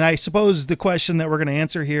 And I suppose the question that we're going to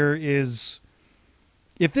answer here is,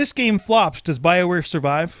 if this game flops, does BioWare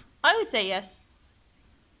survive? I would say yes.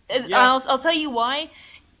 Yeah. I'll tell you why.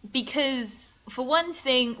 Because, for one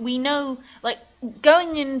thing, we know, like,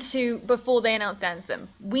 going into before they announced Anthem,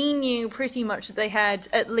 we knew pretty much that they had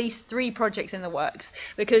at least 3 projects in the works.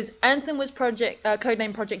 Because Anthem was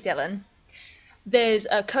codename Project Dylan. There's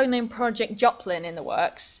a codename Project Joplin in the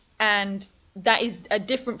works. And that is a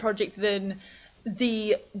different project than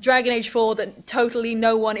the Dragon Age 4 that totally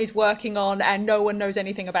no one is working on and no one knows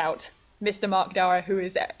anything about. Mr. Mark Dara, who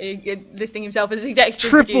is listing himself as executive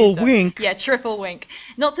Triple producer. wink. Yeah, triple wink.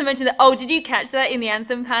 Not to mention that, oh, did you catch that in the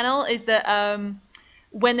Anthem panel? Is that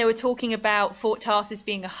when they were talking about Fort Tarsis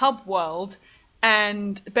being a hub world,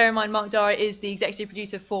 and bear in mind Mark Dara is the executive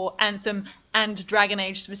producer for Anthem and Dragon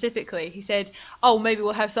Age specifically. He said, "Oh, maybe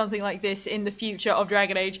we'll have something like this in the future of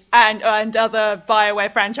Dragon Age and other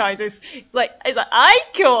BioWare franchises." It's like I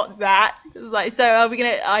caught that. It's like, so are we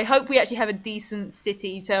gonna? I hope we actually have a decent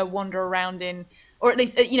city to wander around in, or at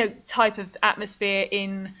least type of atmosphere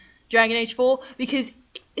in Dragon Age 4, because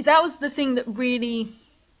that was the thing that really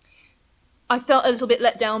I felt a little bit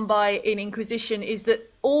let down by in Inquisition, is that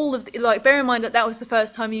all of bear in mind that was the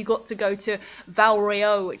first time you got to go to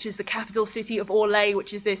Valrio, which is the capital city of Orlais,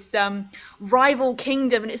 which is this rival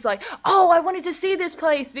kingdom, and it's like, oh, I wanted to see this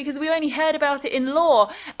place because we only heard about it in lore,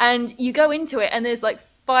 and you go into it and there's like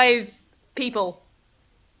 5 people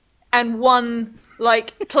and 1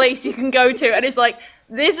 place you can go to, and it's like,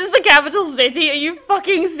 this is the capital city? Are you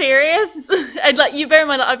fucking serious? And you bear in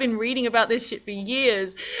mind that I've been reading about this shit for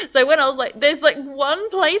years. So when I was like, there's 1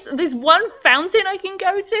 place, there's 1 fountain I can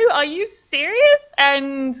go to? Are you serious?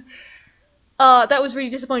 And that was really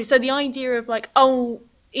disappointing. So the idea of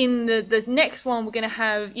in the next one we're going to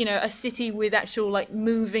have, a city with actual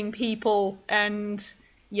moving people, and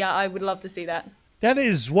yeah, I would love to see that. That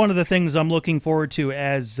is one of the things I'm looking forward to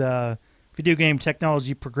as video game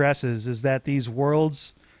technology progresses, is that these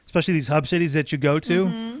worlds, especially these hub cities that you go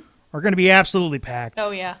to, are going to be absolutely packed.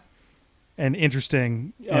 Oh, yeah. And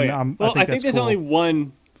interesting. Oh, and yeah. I think that's there's cool. only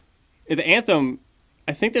one... In the Anthem,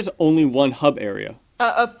 I think there's only 1 hub area.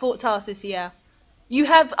 Fort Tarsis, yeah. You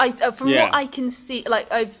have, from Yeah. what I can see,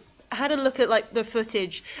 I've had a look at the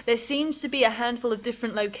footage. There seems to be a handful of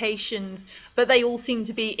different locations, but they all seem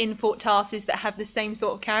to be in Fort Tarsis that have the same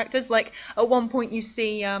sort of characters. At one point you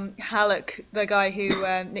see Halleck, the guy who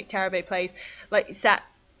Nick Tarabay plays, sat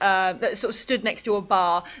that sort of stood next to a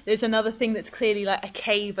bar. There's another thing that's clearly a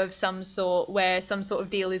cave of some sort where some sort of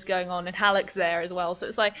deal is going on, and Halleck's there as well. So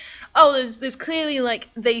it's oh, there's clearly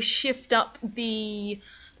they shift up the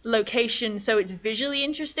location so it's visually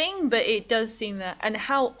interesting, but it does seem that. And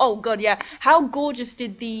how, oh god, yeah, how gorgeous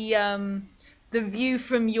did the view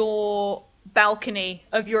from your balcony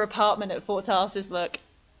of your apartment at Fort Tarsis look?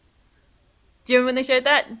 Do you remember when they showed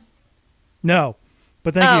that? No,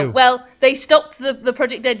 but thank you. Well, they stopped the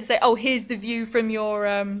project dead to say, oh, here's the view from your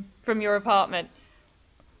apartment.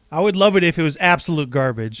 I would love it if it was absolute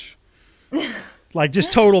garbage. Like,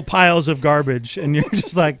 just total piles of garbage. And you're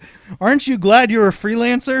just like, aren't you glad you're a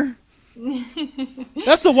freelancer?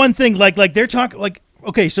 That's the one thing. Like they're talking, like,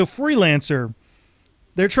 okay, so freelancer,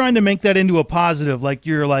 they're trying to make that into a positive. Like,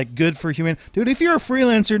 you're, like, good for human. Dude, if you're a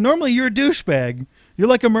freelancer, normally you're a douchebag. You're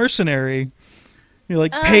like a mercenary. You're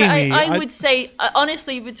like, pay me. I would say,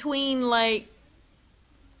 honestly, between, like,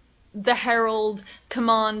 the Herald,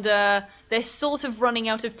 Commander, they're sort of running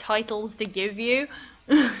out of titles to give you.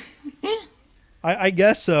 I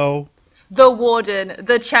guess so. The Warden,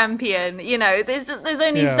 the Champion, you know, there's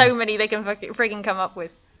only so many they can friggin' come up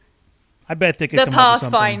with. I bet they could the come up with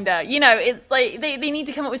something. Pathfinder, you know, it's like they need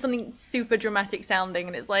to come up with something super dramatic sounding,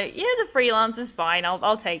 and it's like, yeah, the freelancer's fine,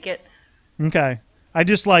 I'll take it. Okay. I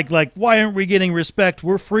just like why aren't we getting respect?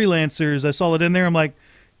 We're freelancers. I saw it in there. I'm like,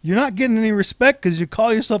 you're not getting any respect because you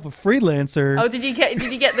call yourself a freelancer. Oh, did you get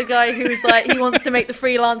the guy who was like, he wants to make the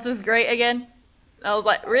freelancers great again? I was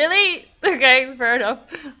like, really? Okay, fair enough.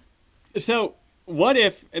 So, what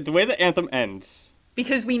if the way that Anthem ends?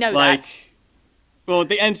 Because we know like, that. Well,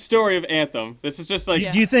 the end story of Anthem. This is just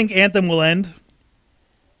like. Do you think Anthem will end?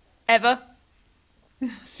 Ever?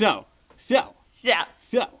 So. Yeah.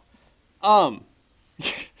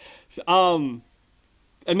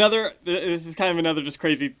 Another. This is kind of another just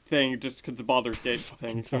crazy thing, just because the Baldur's Gate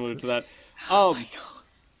thing, similar to that. Oh my god.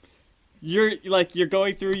 You're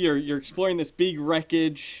going through, you're exploring this big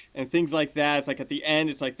wreckage and things like that. It's like at the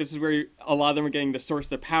end, it's like this is where a lot of them are getting the source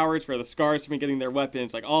of their power. It's where the Scars have been getting their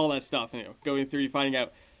weapons, like all that stuff. And, going through, you're finding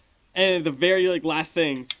out. And the very last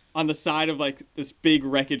thing on the side of this big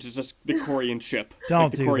wreckage is just the Corian ship.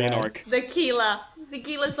 Don't the do Corian that. Ark. The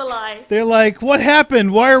Keela's a lie. They're like, what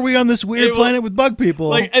happened? Why are we on this weird planet with bug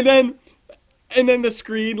people? And then the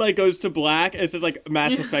screen goes to black and it says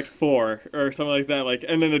Mass Effect 4 or something like that,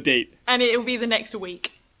 and then a date. And it'll be the next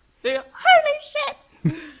week. Holy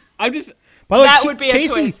shit! I'm just. By the way, that would be a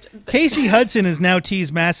twist. Casey Hudson has now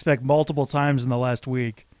teased Mass Effect multiple times in the last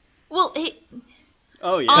week. Well,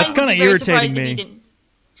 oh yeah, that's kind of irritating me.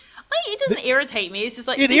 It doesn't irritate me. It's just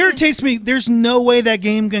like it irritates me. There's no way that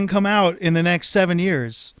game can come out in the next 7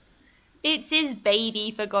 years. It's his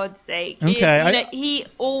baby, for God's sake. Okay, he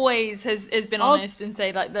always has been honest and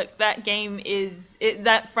say look, that game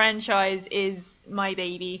that franchise is my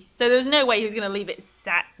baby. So there's no way he was going to leave it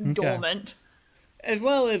sat dormant. As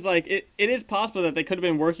well as it is possible that they could have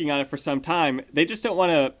been working on it for some time. They just don't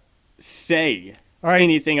want to say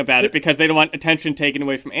anything about it because they don't want attention taken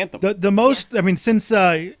away from Anthem. The most, I mean, since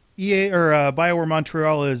EA or BioWare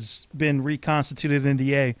Montreal has been reconstituted into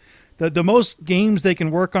EA. The most games they can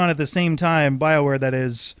work on at the same time, BioWare that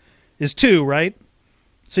is 2, right?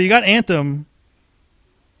 So you got Anthem,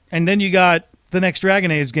 and then you got the next Dragon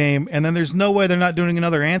Age game, and then there's no way they're not doing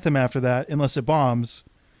another Anthem after that unless it bombs.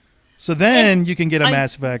 So then you can get a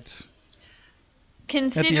Mass Effect.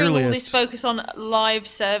 Considering all this focus on live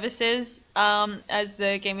services, as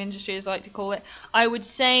the game industry is like to call it, I would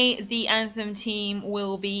say the Anthem team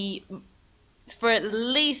will be, for at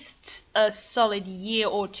least a solid year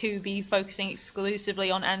or two, be focusing exclusively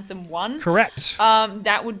on Anthem 1. Correct.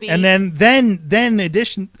 That would be... And then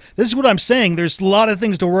addition... This is what I'm saying. There's a lot of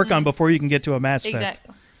things to work on before you can get to a Mass Effect.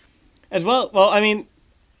 Exactly. As well, I mean...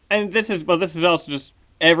 And this is also just...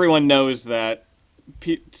 Everyone knows that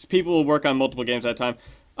people will work on multiple games at a time.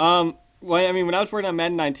 When I was working on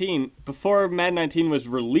Madden 19, before Madden 19 was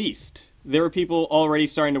released, there were people already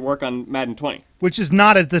starting to work on Madden 20. Which is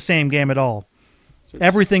not the same game at all.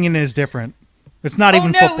 Everything in it is different. It's not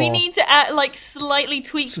even football. We need to add, slightly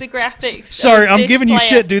tweak the graphics. Sorry, I'm giving you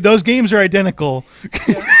shit, dude. Those games are identical.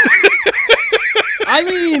 Yeah. I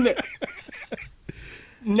mean,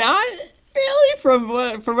 not really from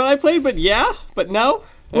what I played, but yeah, but no.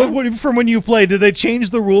 From when you played, did they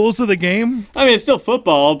change the rules of the game? I mean, it's still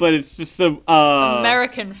football, but it's just the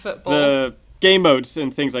American football, the game modes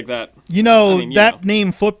and things like that.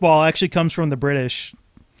 Name football actually comes from the British,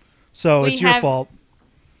 so it's your fault.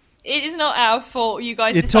 It is not our fault. You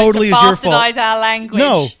guys it totally to is your fault. Bastardize our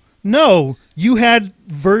language. No. You had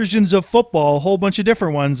versions of football, a whole bunch of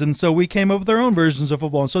different ones, and so we came up with our own versions of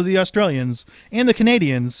football, and so did the Australians and the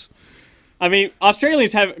Canadians. I mean,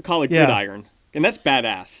 Australians call it gridiron. And that's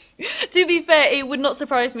badass. To be fair, it would not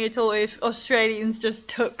surprise me at all if Australians just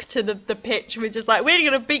took to the pitch with just like, we're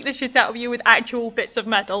going to beat the shit out of you with actual bits of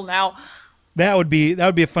metal now. That would be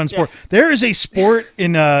a fun sport. Yeah. There is a sport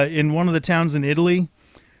in one of the towns in Italy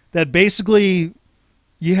that basically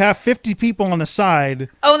you have 50 people on the side.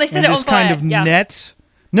 Oh, and they set it on fire. Kind of net.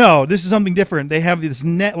 No, this is something different. They have this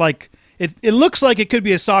net, like it looks like it could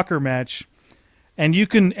be a soccer match, and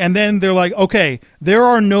then they're like, okay, there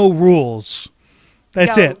are no rules.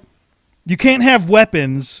 That's it. You can't have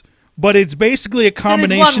weapons, but it's basically a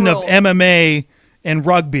combination of MMA and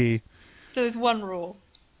rugby. So there's one rule.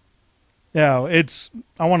 Yeah,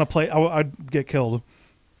 I want to play. I'd get killed.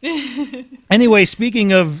 Anyway,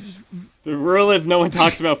 speaking of... The rule is no one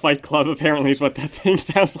talks about Fight Club, apparently, is what that thing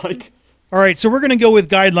sounds like. All right, so we're going to go with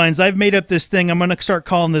guidelines. I've made up this thing. I'm going to start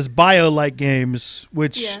calling this Bio-like games,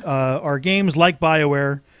 which are games like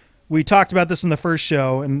BioWare. We talked about this in the first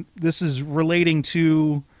show, and this is relating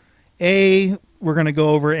to, A, we're going to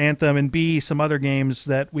go over Anthem, and B, some other games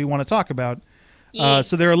that we want to talk about. Yeah.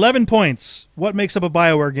 So there are 11 points. What makes up a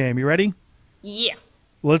BioWare game? You ready? Yeah.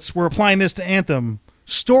 We're applying this to Anthem.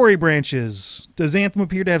 Story branches. Does Anthem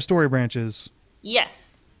appear to have story branches? Yes.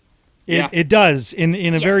 It does in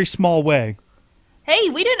a very small way. Hey,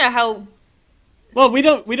 we don't know how. Well, we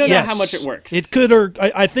don't know how much it works. It could, or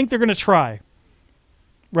I think they're going to try.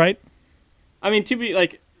 Right? I mean, to be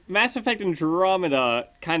like, Mass Effect Andromeda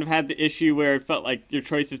kind of had the issue where it felt like your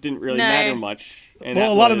choices didn't really matter much. And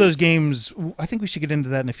well, a lot of those games, I think we should get into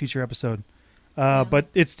that in a future episode. But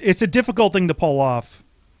it's a difficult thing to pull off.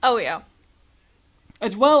 Oh, yeah.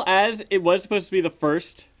 As well as it was supposed to be the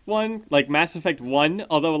first one, like Mass Effect 1,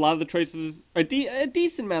 although a lot of the choices, a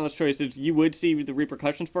decent amount of choices, you would see the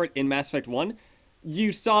repercussions for it in Mass Effect 1.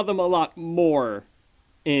 You saw them a lot more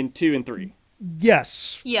in 2 and 3.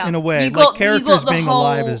 Yes, in a way. Like characters being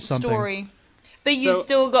alive is something. Story. But you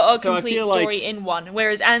still got a complete story in one,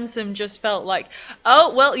 whereas Anthem just felt like,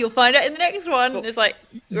 oh, well, you'll find out in the next one. Well, it's like,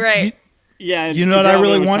 great. You know what I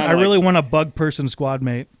really want? I really want a bug person squad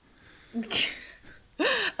mate.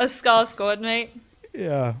 A Scar squad mate.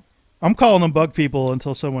 Yeah. I'm calling them bug people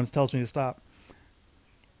until someone tells me to stop.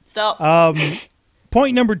 Stop.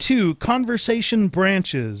 Point number 2, conversation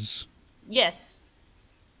branches. Yes.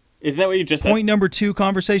 Isn't that what you just said? Point number 2,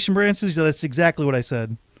 conversation branches. That's exactly what I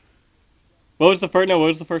said. What was the first? No, what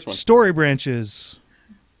was the first one? Story branches.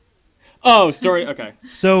 Oh, story. Okay.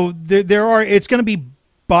 So there are. It's going to be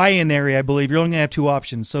binary, I believe. You're only going to have 2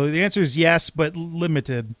 options. So the answer is yes, but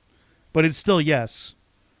limited. But it's still yes.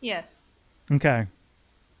 Yes. Okay.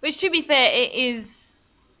 Which, to be fair, it is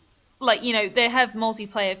like, you know, they have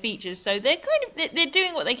multiplayer features, so they're they're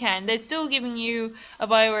doing what they can. They're still giving you a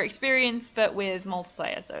BioWare experience, but with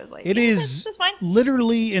multiplayer. So it's like it is that's fine.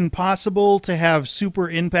 Literally impossible to have super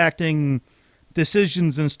impacting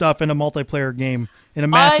decisions and stuff in a multiplayer game, in a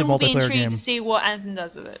massive multiplayer game. I will be intrigued to see what Anthem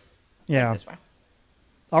does with it. Yeah.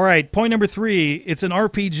 All right. Point number 3. It's an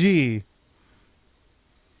RPG.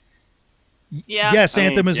 Yeah. Yes,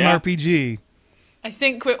 Anthem is an RPG. I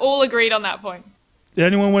think we're all agreed on that point. Did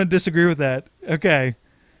anyone want to disagree with that? Okay.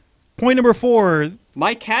 Point number 4.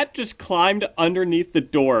 My cat just climbed underneath the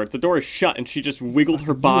door. The door is shut, and she just wiggled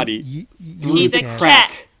her body through the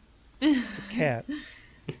crack. It's a cat.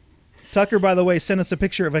 Tucker, by the way, sent us a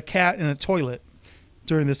picture of a cat in a toilet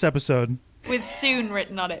during this episode. With soon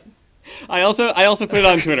written on it. I also put it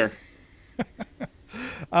on Twitter.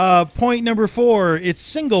 Point number 4. It's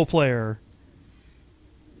single player.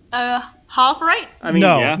 Half right? I mean,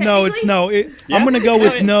 no, it's no. I'm going to go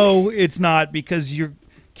with no, it's not, because you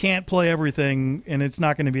can't play everything, and it's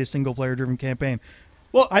not going to be a single-player driven campaign.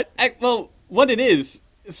 Well, well, what it is,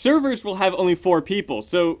 servers will have only 4 people,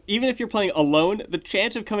 so even if you're playing alone, the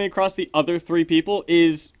chance of coming across the other 3 people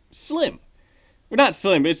is slim. Well, not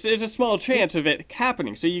slim, but it's a small chance of it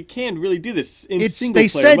happening, so you can really do this in single-player mode. They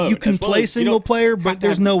said you can play single-player, but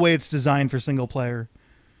there's no way it's designed for single-player.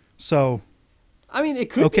 So... I mean, it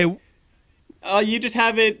could. Okay. You just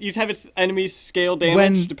have it. You have its enemy scale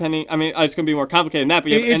damage. Depending. I mean, it's going to be more complicated than that.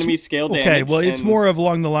 But you have enemy scale damage. Okay. Well, it's more of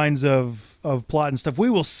along the lines of plot and stuff. We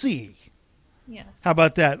will see. Yes. How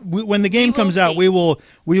about that? When the game comes out, we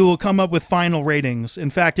will come up with final ratings. In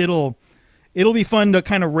fact, it'll be fun to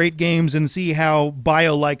kind of rate games and see how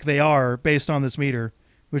bio-like they are based on this meter,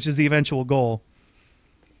 which is the eventual goal.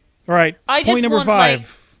 All right. Point number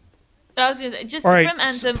 5. I was gonna say, just from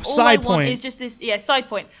Anthem, all I want is just this, side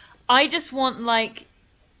point. I just want,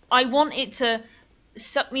 I want it to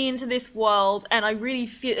suck me into this world, and I really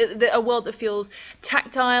feel a world that feels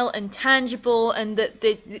tactile and tangible, and that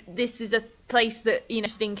this is a place that, you know,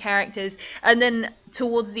 interesting characters. And then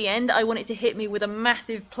towards the end, I want it to hit me with a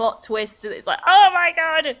massive plot twist, so that it's like, oh my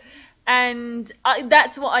god! And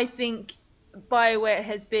that's what I think BioWare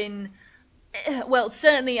has been. Well,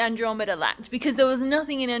 certainly Andromeda lacked, because there was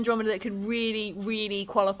nothing in Andromeda that could really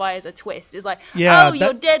qualify as a twist. It was like,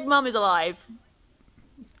 your dead mum is alive.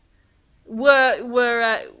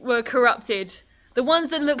 Were corrupted. The ones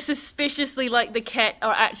that look suspiciously like the Ket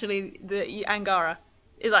are actually the Angara.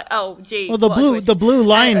 It's like, oh gee. Well, the blue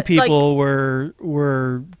line people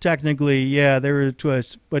were technically, they were a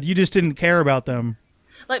twist, but you just didn't care about them.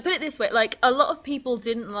 Like, put it this way, like, a lot of people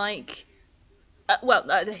didn't like.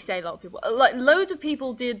 They say a lot of people. Like, loads of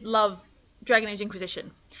people did love Dragon Age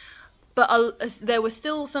Inquisition, but there were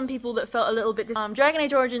still some people that felt a little bit. Dragon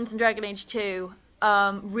Age Origins and Dragon Age 2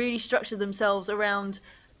 really structured themselves around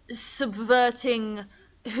subverting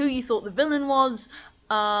who you thought the villain was,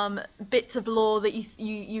 bits of lore that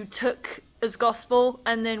you took as gospel,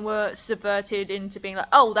 and then were subverted into being like,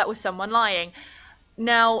 oh, that was someone lying.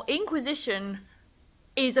 Now, Inquisition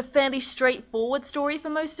is a fairly straightforward story for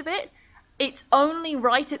most of it. It's only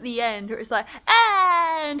right at the end where it's like,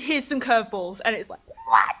 and here's some curveballs, and it's like,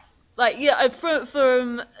 what? Like, yeah,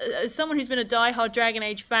 from someone who's been a diehard Dragon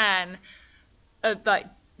Age fan, like,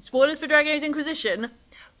 spoilers for Dragon Age Inquisition.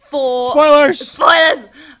 Spoilers!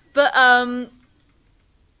 But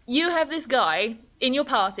you have this guy in your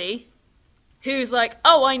party who's like,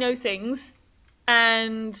 oh, I know things,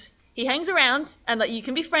 and he hangs around, and like, you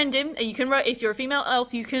can befriend him, and you can, if you're a female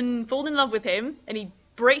elf, you can fall in love with him, and he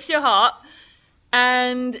breaks your heart,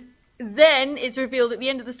 and then it's revealed at the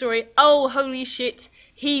end of the story, oh, holy shit,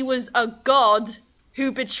 he was a god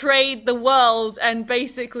who betrayed the world and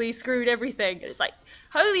basically screwed everything. And it's like,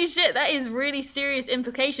 holy shit, that is really serious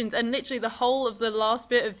implications. And literally the whole of the last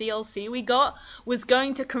bit of DLC we got was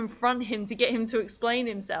going to confront him to get him to explain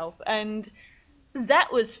himself. And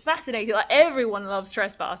that was fascinating. Like, everyone loves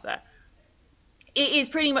Trespasser. It is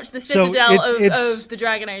pretty much the citadel of the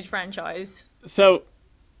Dragon Age franchise. So,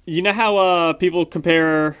 you know how people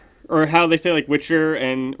compare, or how they say, like, Witcher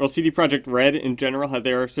and, well, CD Projekt Red in general, how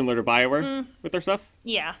they're similar to BioWare with their stuff?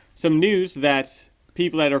 Yeah. Some news that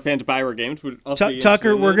people that are fans of BioWare games would also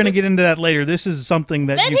Tucker, we're going to get into that later. This is something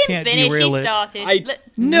that you can't derail it.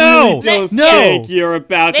 No! Don't think you're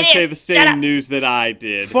about to say the same news that I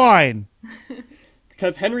did. Fine.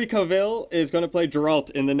 Because Henry Cavill is going to play Geralt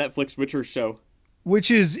in the Netflix Witcher show.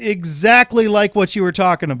 Which is exactly like what you were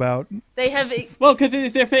talking about. They have well, because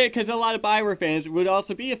a lot of BioWare fans would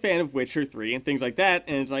also be a fan of Witcher 3 and things like that,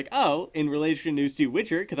 and it's like, oh, in relation to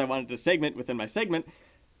Witcher, because I wanted to segment within my segment,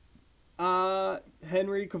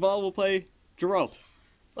 Henry Cavill will play Geralt.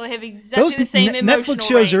 Well, they have exactly the same emotional Netflix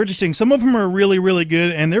shows range. are interesting. Some of them are really, really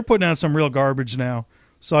good, and they're putting out some real garbage now.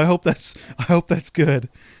 So I hope that's good.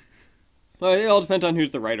 Well, it all depends on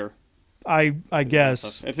who's the writer. I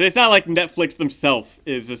guess it's not like Netflix themselves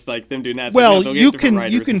is just like them doing that. Well, so you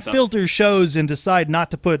can filter shows and decide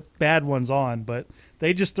not to put bad ones on, but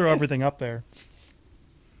they just throw everything up there.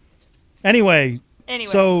 Anyway,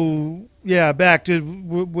 so yeah, back to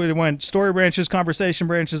we went story branches, conversation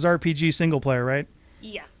branches, RPG, single player, right?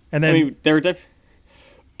 Yeah. And then I mean,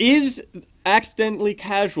 is Accidentally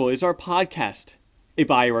Casual, is our podcast a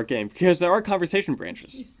BioWare game? Because there are conversation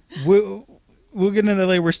branches. We'll get into that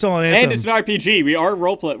later. We're still on Anthem. And it's an RPG. We are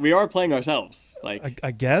we are playing ourselves. Like,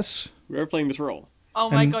 I guess we are playing this role. Oh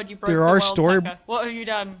my god, you broke there the are world, story. Tucker. What have you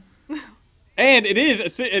done? And it is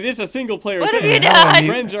a single player What thing. have you done?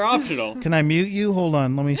 Friends are optional. Can I mute you? Hold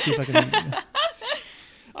on. Let me see if I can mute you.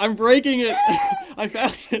 I'm breaking it. I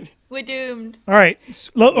found it. We're doomed. All right.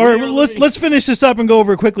 Let's finish this up and go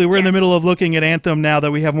over it quickly. We're in the middle of looking at Anthem now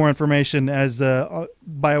that we have more information as the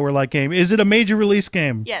BioWare-like game. Is it a major release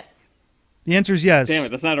game? Yes. The answer is yes. Damn it,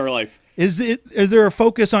 that's not our life. Is there a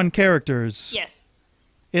focus on characters? Yes.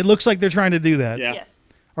 It looks like they're trying to do that. Yeah. Yes.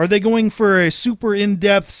 Are they going for a super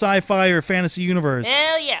in-depth sci-fi or fantasy universe?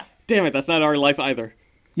 Hell yeah. Damn it, that's not our life either.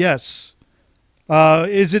 Yes.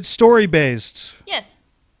 Is it story-based? Yes.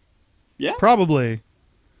 Yeah. Probably.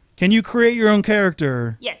 Can you create your own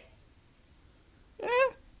character? Yes.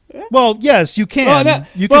 Well, yes, you can. Well, no,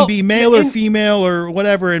 you can be male or female or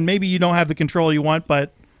whatever, and maybe you don't have the control you want,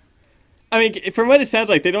 but... I mean, from what it sounds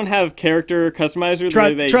like, they don't have character customizer the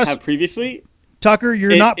way they have previously. Tucker,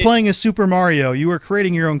 you're not playing as Super Mario. You are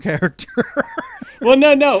creating your own character. Well,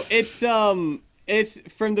 no. It's from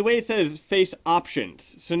the way it says face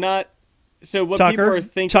options. So what people are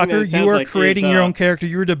thinking. Tucker, you are creating your own character.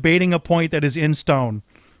 You're debating a point that is in stone.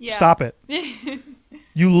 Yeah. Stop it.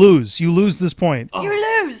 You lose. You lose this point.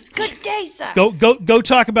 You lose. Good day, sir. Go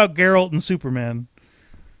talk about Geralt and Superman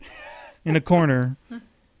in a corner.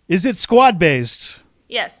 Is it squad based?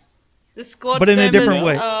 Yes. The squad but in a different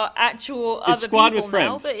members way. Are actual It's other squad people with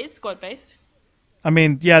now, friends. but it's squad based. I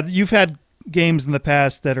mean, yeah, you've had games in the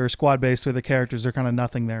past that are squad based where the characters are kind of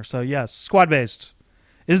nothing there. So yes, squad based.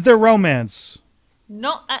 Is there romance?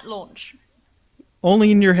 Not at launch.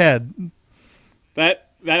 Only in your head. That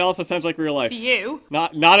also sounds like real life. For you.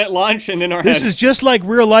 Not at launch and in our This head. is just like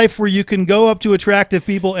real life where you can go up to attractive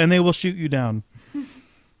people and they will shoot you down.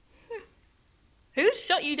 Who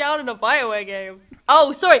shot you down in a BioWare game?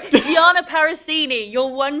 Oh, sorry, Gianna Parasini,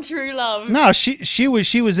 your one true love. No, she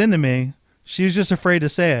was into me. She was just afraid to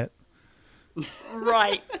say it.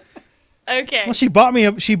 Right. Okay. Well, she bought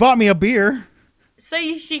me a beer. So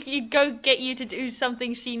she could go get you to do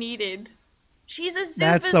something she needed. She's a super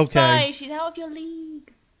That's okay. spy. She's out of your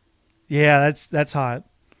league. Yeah, that's hot.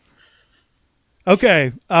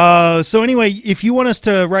 Okay. So anyway, if you want us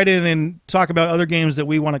to write in and talk about other games that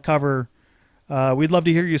we want to cover, we'd love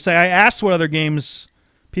to hear you say. I asked what other games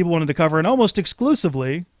people wanted to cover, and almost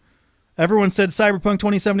exclusively, everyone said Cyberpunk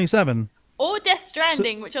 2077. Or Death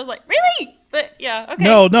Stranding, which I was like, really? But yeah, okay.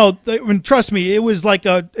 No, I mean, trust me, it was like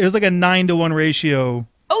a 9-to-1 ratio.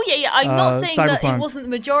 Oh yeah. I'm not saying that Cyberpunk. it wasn't the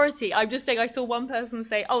majority. I'm just saying I saw one person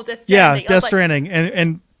say, "Oh, Death Yeah, Stranding." Death Stranding,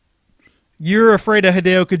 and you're afraid of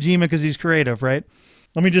Hideo Kojima because he's creative, right?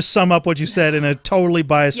 Let me just sum up what you said in a totally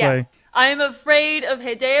biased Yeah. way. I'm afraid of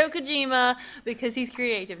Hideo Kojima because he's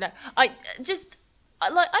creative. No, I've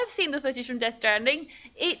seen the footage from Death Stranding.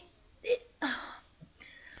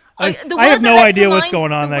 I have no idea what's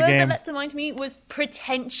going on in that The word game. that leapt to mind to me was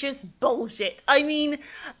pretentious bullshit. I mean,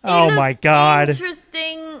 Oh it my looks God.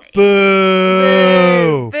 interesting.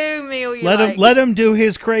 Boo! Boo me all you Let like. him let him do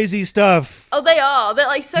his crazy stuff. Oh, they are. They're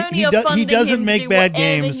like Sony He are funding he doesn't him make to do bad whatever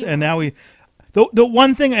games, he and now the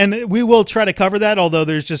one thing, and we will try to cover that. Although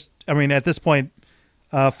there's just, I mean, at this point,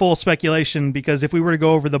 full speculation, because if we were to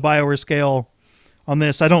go over the BioWare scale on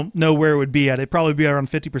this, I don't know where it would be at. It'd probably be around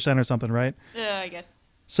 50% or something, right? Yeah, I guess.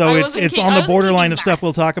 So I it's wasn't on the keeping borderline of stuff track.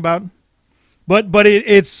 we'll talk about. But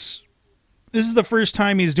this is the first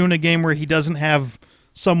time he's doing a game where he doesn't have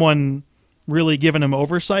someone really giving him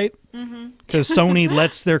oversight, because Sony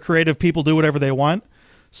lets their creative people do whatever they want.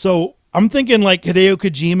 So I'm thinking like Hideo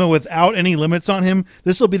Kojima without any limits on him.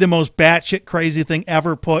 This will be the most batshit crazy thing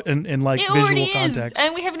ever put in like It visual already context. is,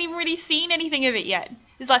 and we haven't even really seen anything of it yet.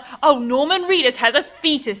 It's like, oh, Norman Reedus has a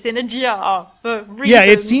fetus in a jar for reasons. Yeah,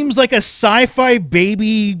 it seems like a sci-fi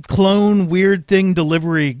baby clone weird thing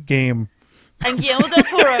delivery game. And Guillermo del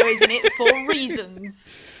Toro is in it for reasons.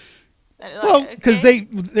 And like, Well, because okay.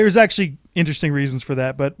 there's actually interesting reasons for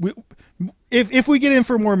that, but if we get in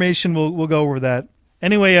for more information, we'll go over that.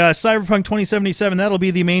 Anyway, Cyberpunk 2077, that'll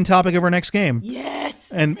be the main topic of our next game.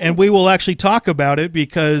 Yes. And we will actually talk about it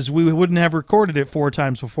because we wouldn't have recorded it 4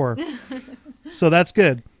 times before. So that's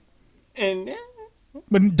good. And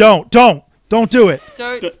But don't do it.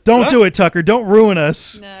 Don't Huh? do it, Tucker. Don't ruin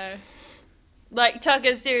us. No. Like,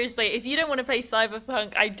 Tucker, seriously, if you don't want to play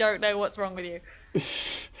Cyberpunk, I don't know what's wrong with you.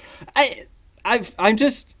 I'm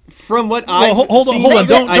just from what Well, I've hold on, seen hold on. of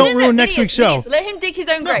it, Don't ruin next week's show. Let him dig his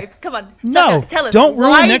own grave. Come on. No, Tucker, tell us. don't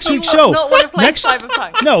ruin why next do you week's show. Not want to play Next-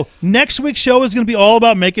 Cyberpunk. No, next week's show is going to be all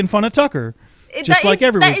about making fun of Tucker. Just That like is-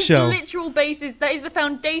 every week's show. That is the literal basis. That is the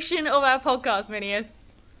foundation of our podcast, Minius.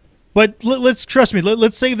 But let's trust me.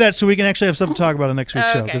 Let's save that so we can actually have something to talk about on next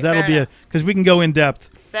week's show, Okay, because that'll fair be enough. because we can go in depth.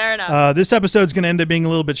 Fair enough. This episode's going to end up being a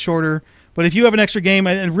little bit shorter. But if you have an extra game,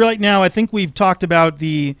 and right now I think we've talked about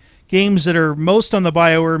the games that are most on the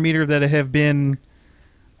BioWare meter that have been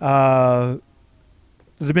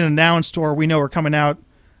announced or we know are coming out.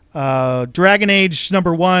 Dragon Age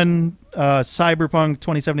number 1, Cyberpunk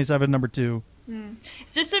 2077 number 2.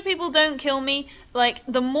 It's just so people don't kill me. Like,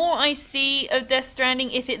 the more I see of Death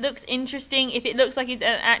Stranding, if it looks interesting, if it looks like it's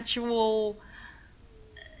an actual...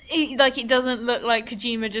 Like, it doesn't look like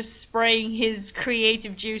Kojima just spraying his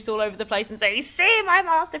creative juice all over the place and saying, "See my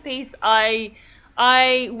masterpiece." I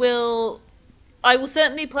will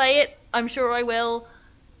certainly play it. I'm sure I will.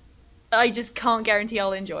 I just can't guarantee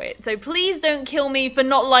I'll enjoy it. So please don't kill me for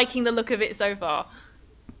not liking the look of it so far.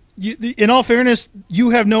 In all fairness, you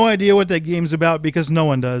have no idea what that game's about because no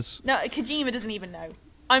one does. No, Kojima doesn't even know.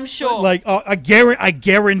 I'm sure. Like, I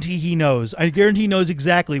guarantee he knows. I guarantee he knows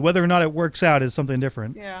exactly. Whether or not it works out is something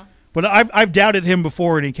different. Yeah. But I've doubted him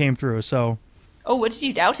before and he came through, so... Oh, what did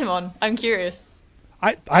you doubt him on? I'm curious.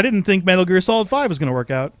 I didn't think Metal Gear Solid 5 was going to work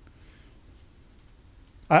out.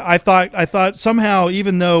 I thought somehow,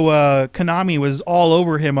 even though Konami was all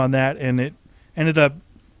over him on that and it ended up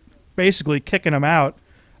basically kicking him out,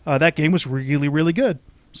 that game was really, really good.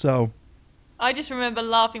 So I just remember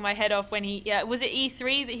laughing my head off when was it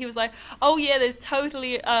E3 that he was like, oh yeah, there's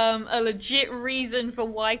totally a legit reason for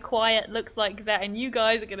why Quiet looks like that, and you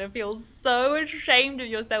guys are gonna feel so ashamed of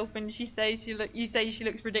yourself when you say she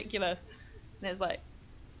looks ridiculous. And it's like,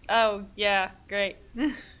 oh yeah, great.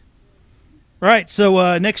 right,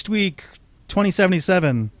 so next week,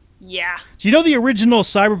 2077. Yeah. Do you know the original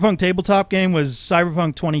Cyberpunk tabletop game was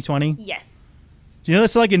Cyberpunk 2020? Yes. Do you know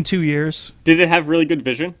that's like in 2 years? Did it have really good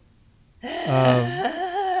vision? All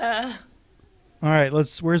right,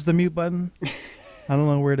 where's the mute button? I don't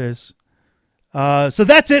know where it is. So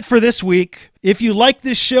that's it for this week. If you like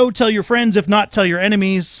this show, tell your friends. If not, tell your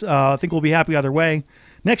enemies. I think we'll be happy either way.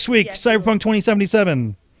 Next week, yes, Cyberpunk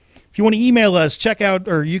 2077. If you want to email us,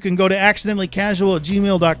 you can go to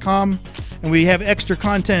accidentallycasual@gmail.com, and we have extra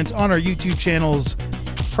content on our YouTube channels,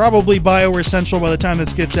 probably BioWare Central by the time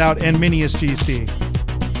this gets out, and Minius GC.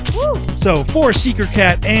 Woo! So, for Seeker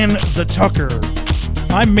Cat and the Tucker,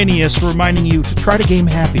 I'm Minius, reminding you to try to game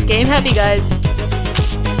happy. Game happy, guys.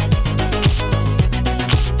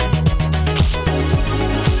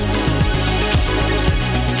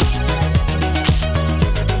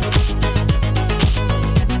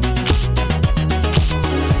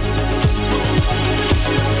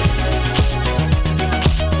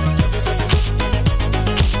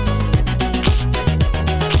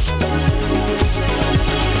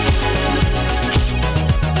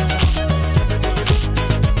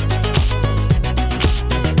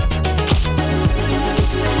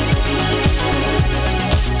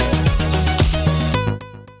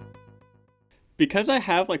 Because I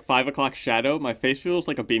have like 5 o'clock shadow, my face feels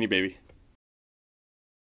like a Beanie Baby.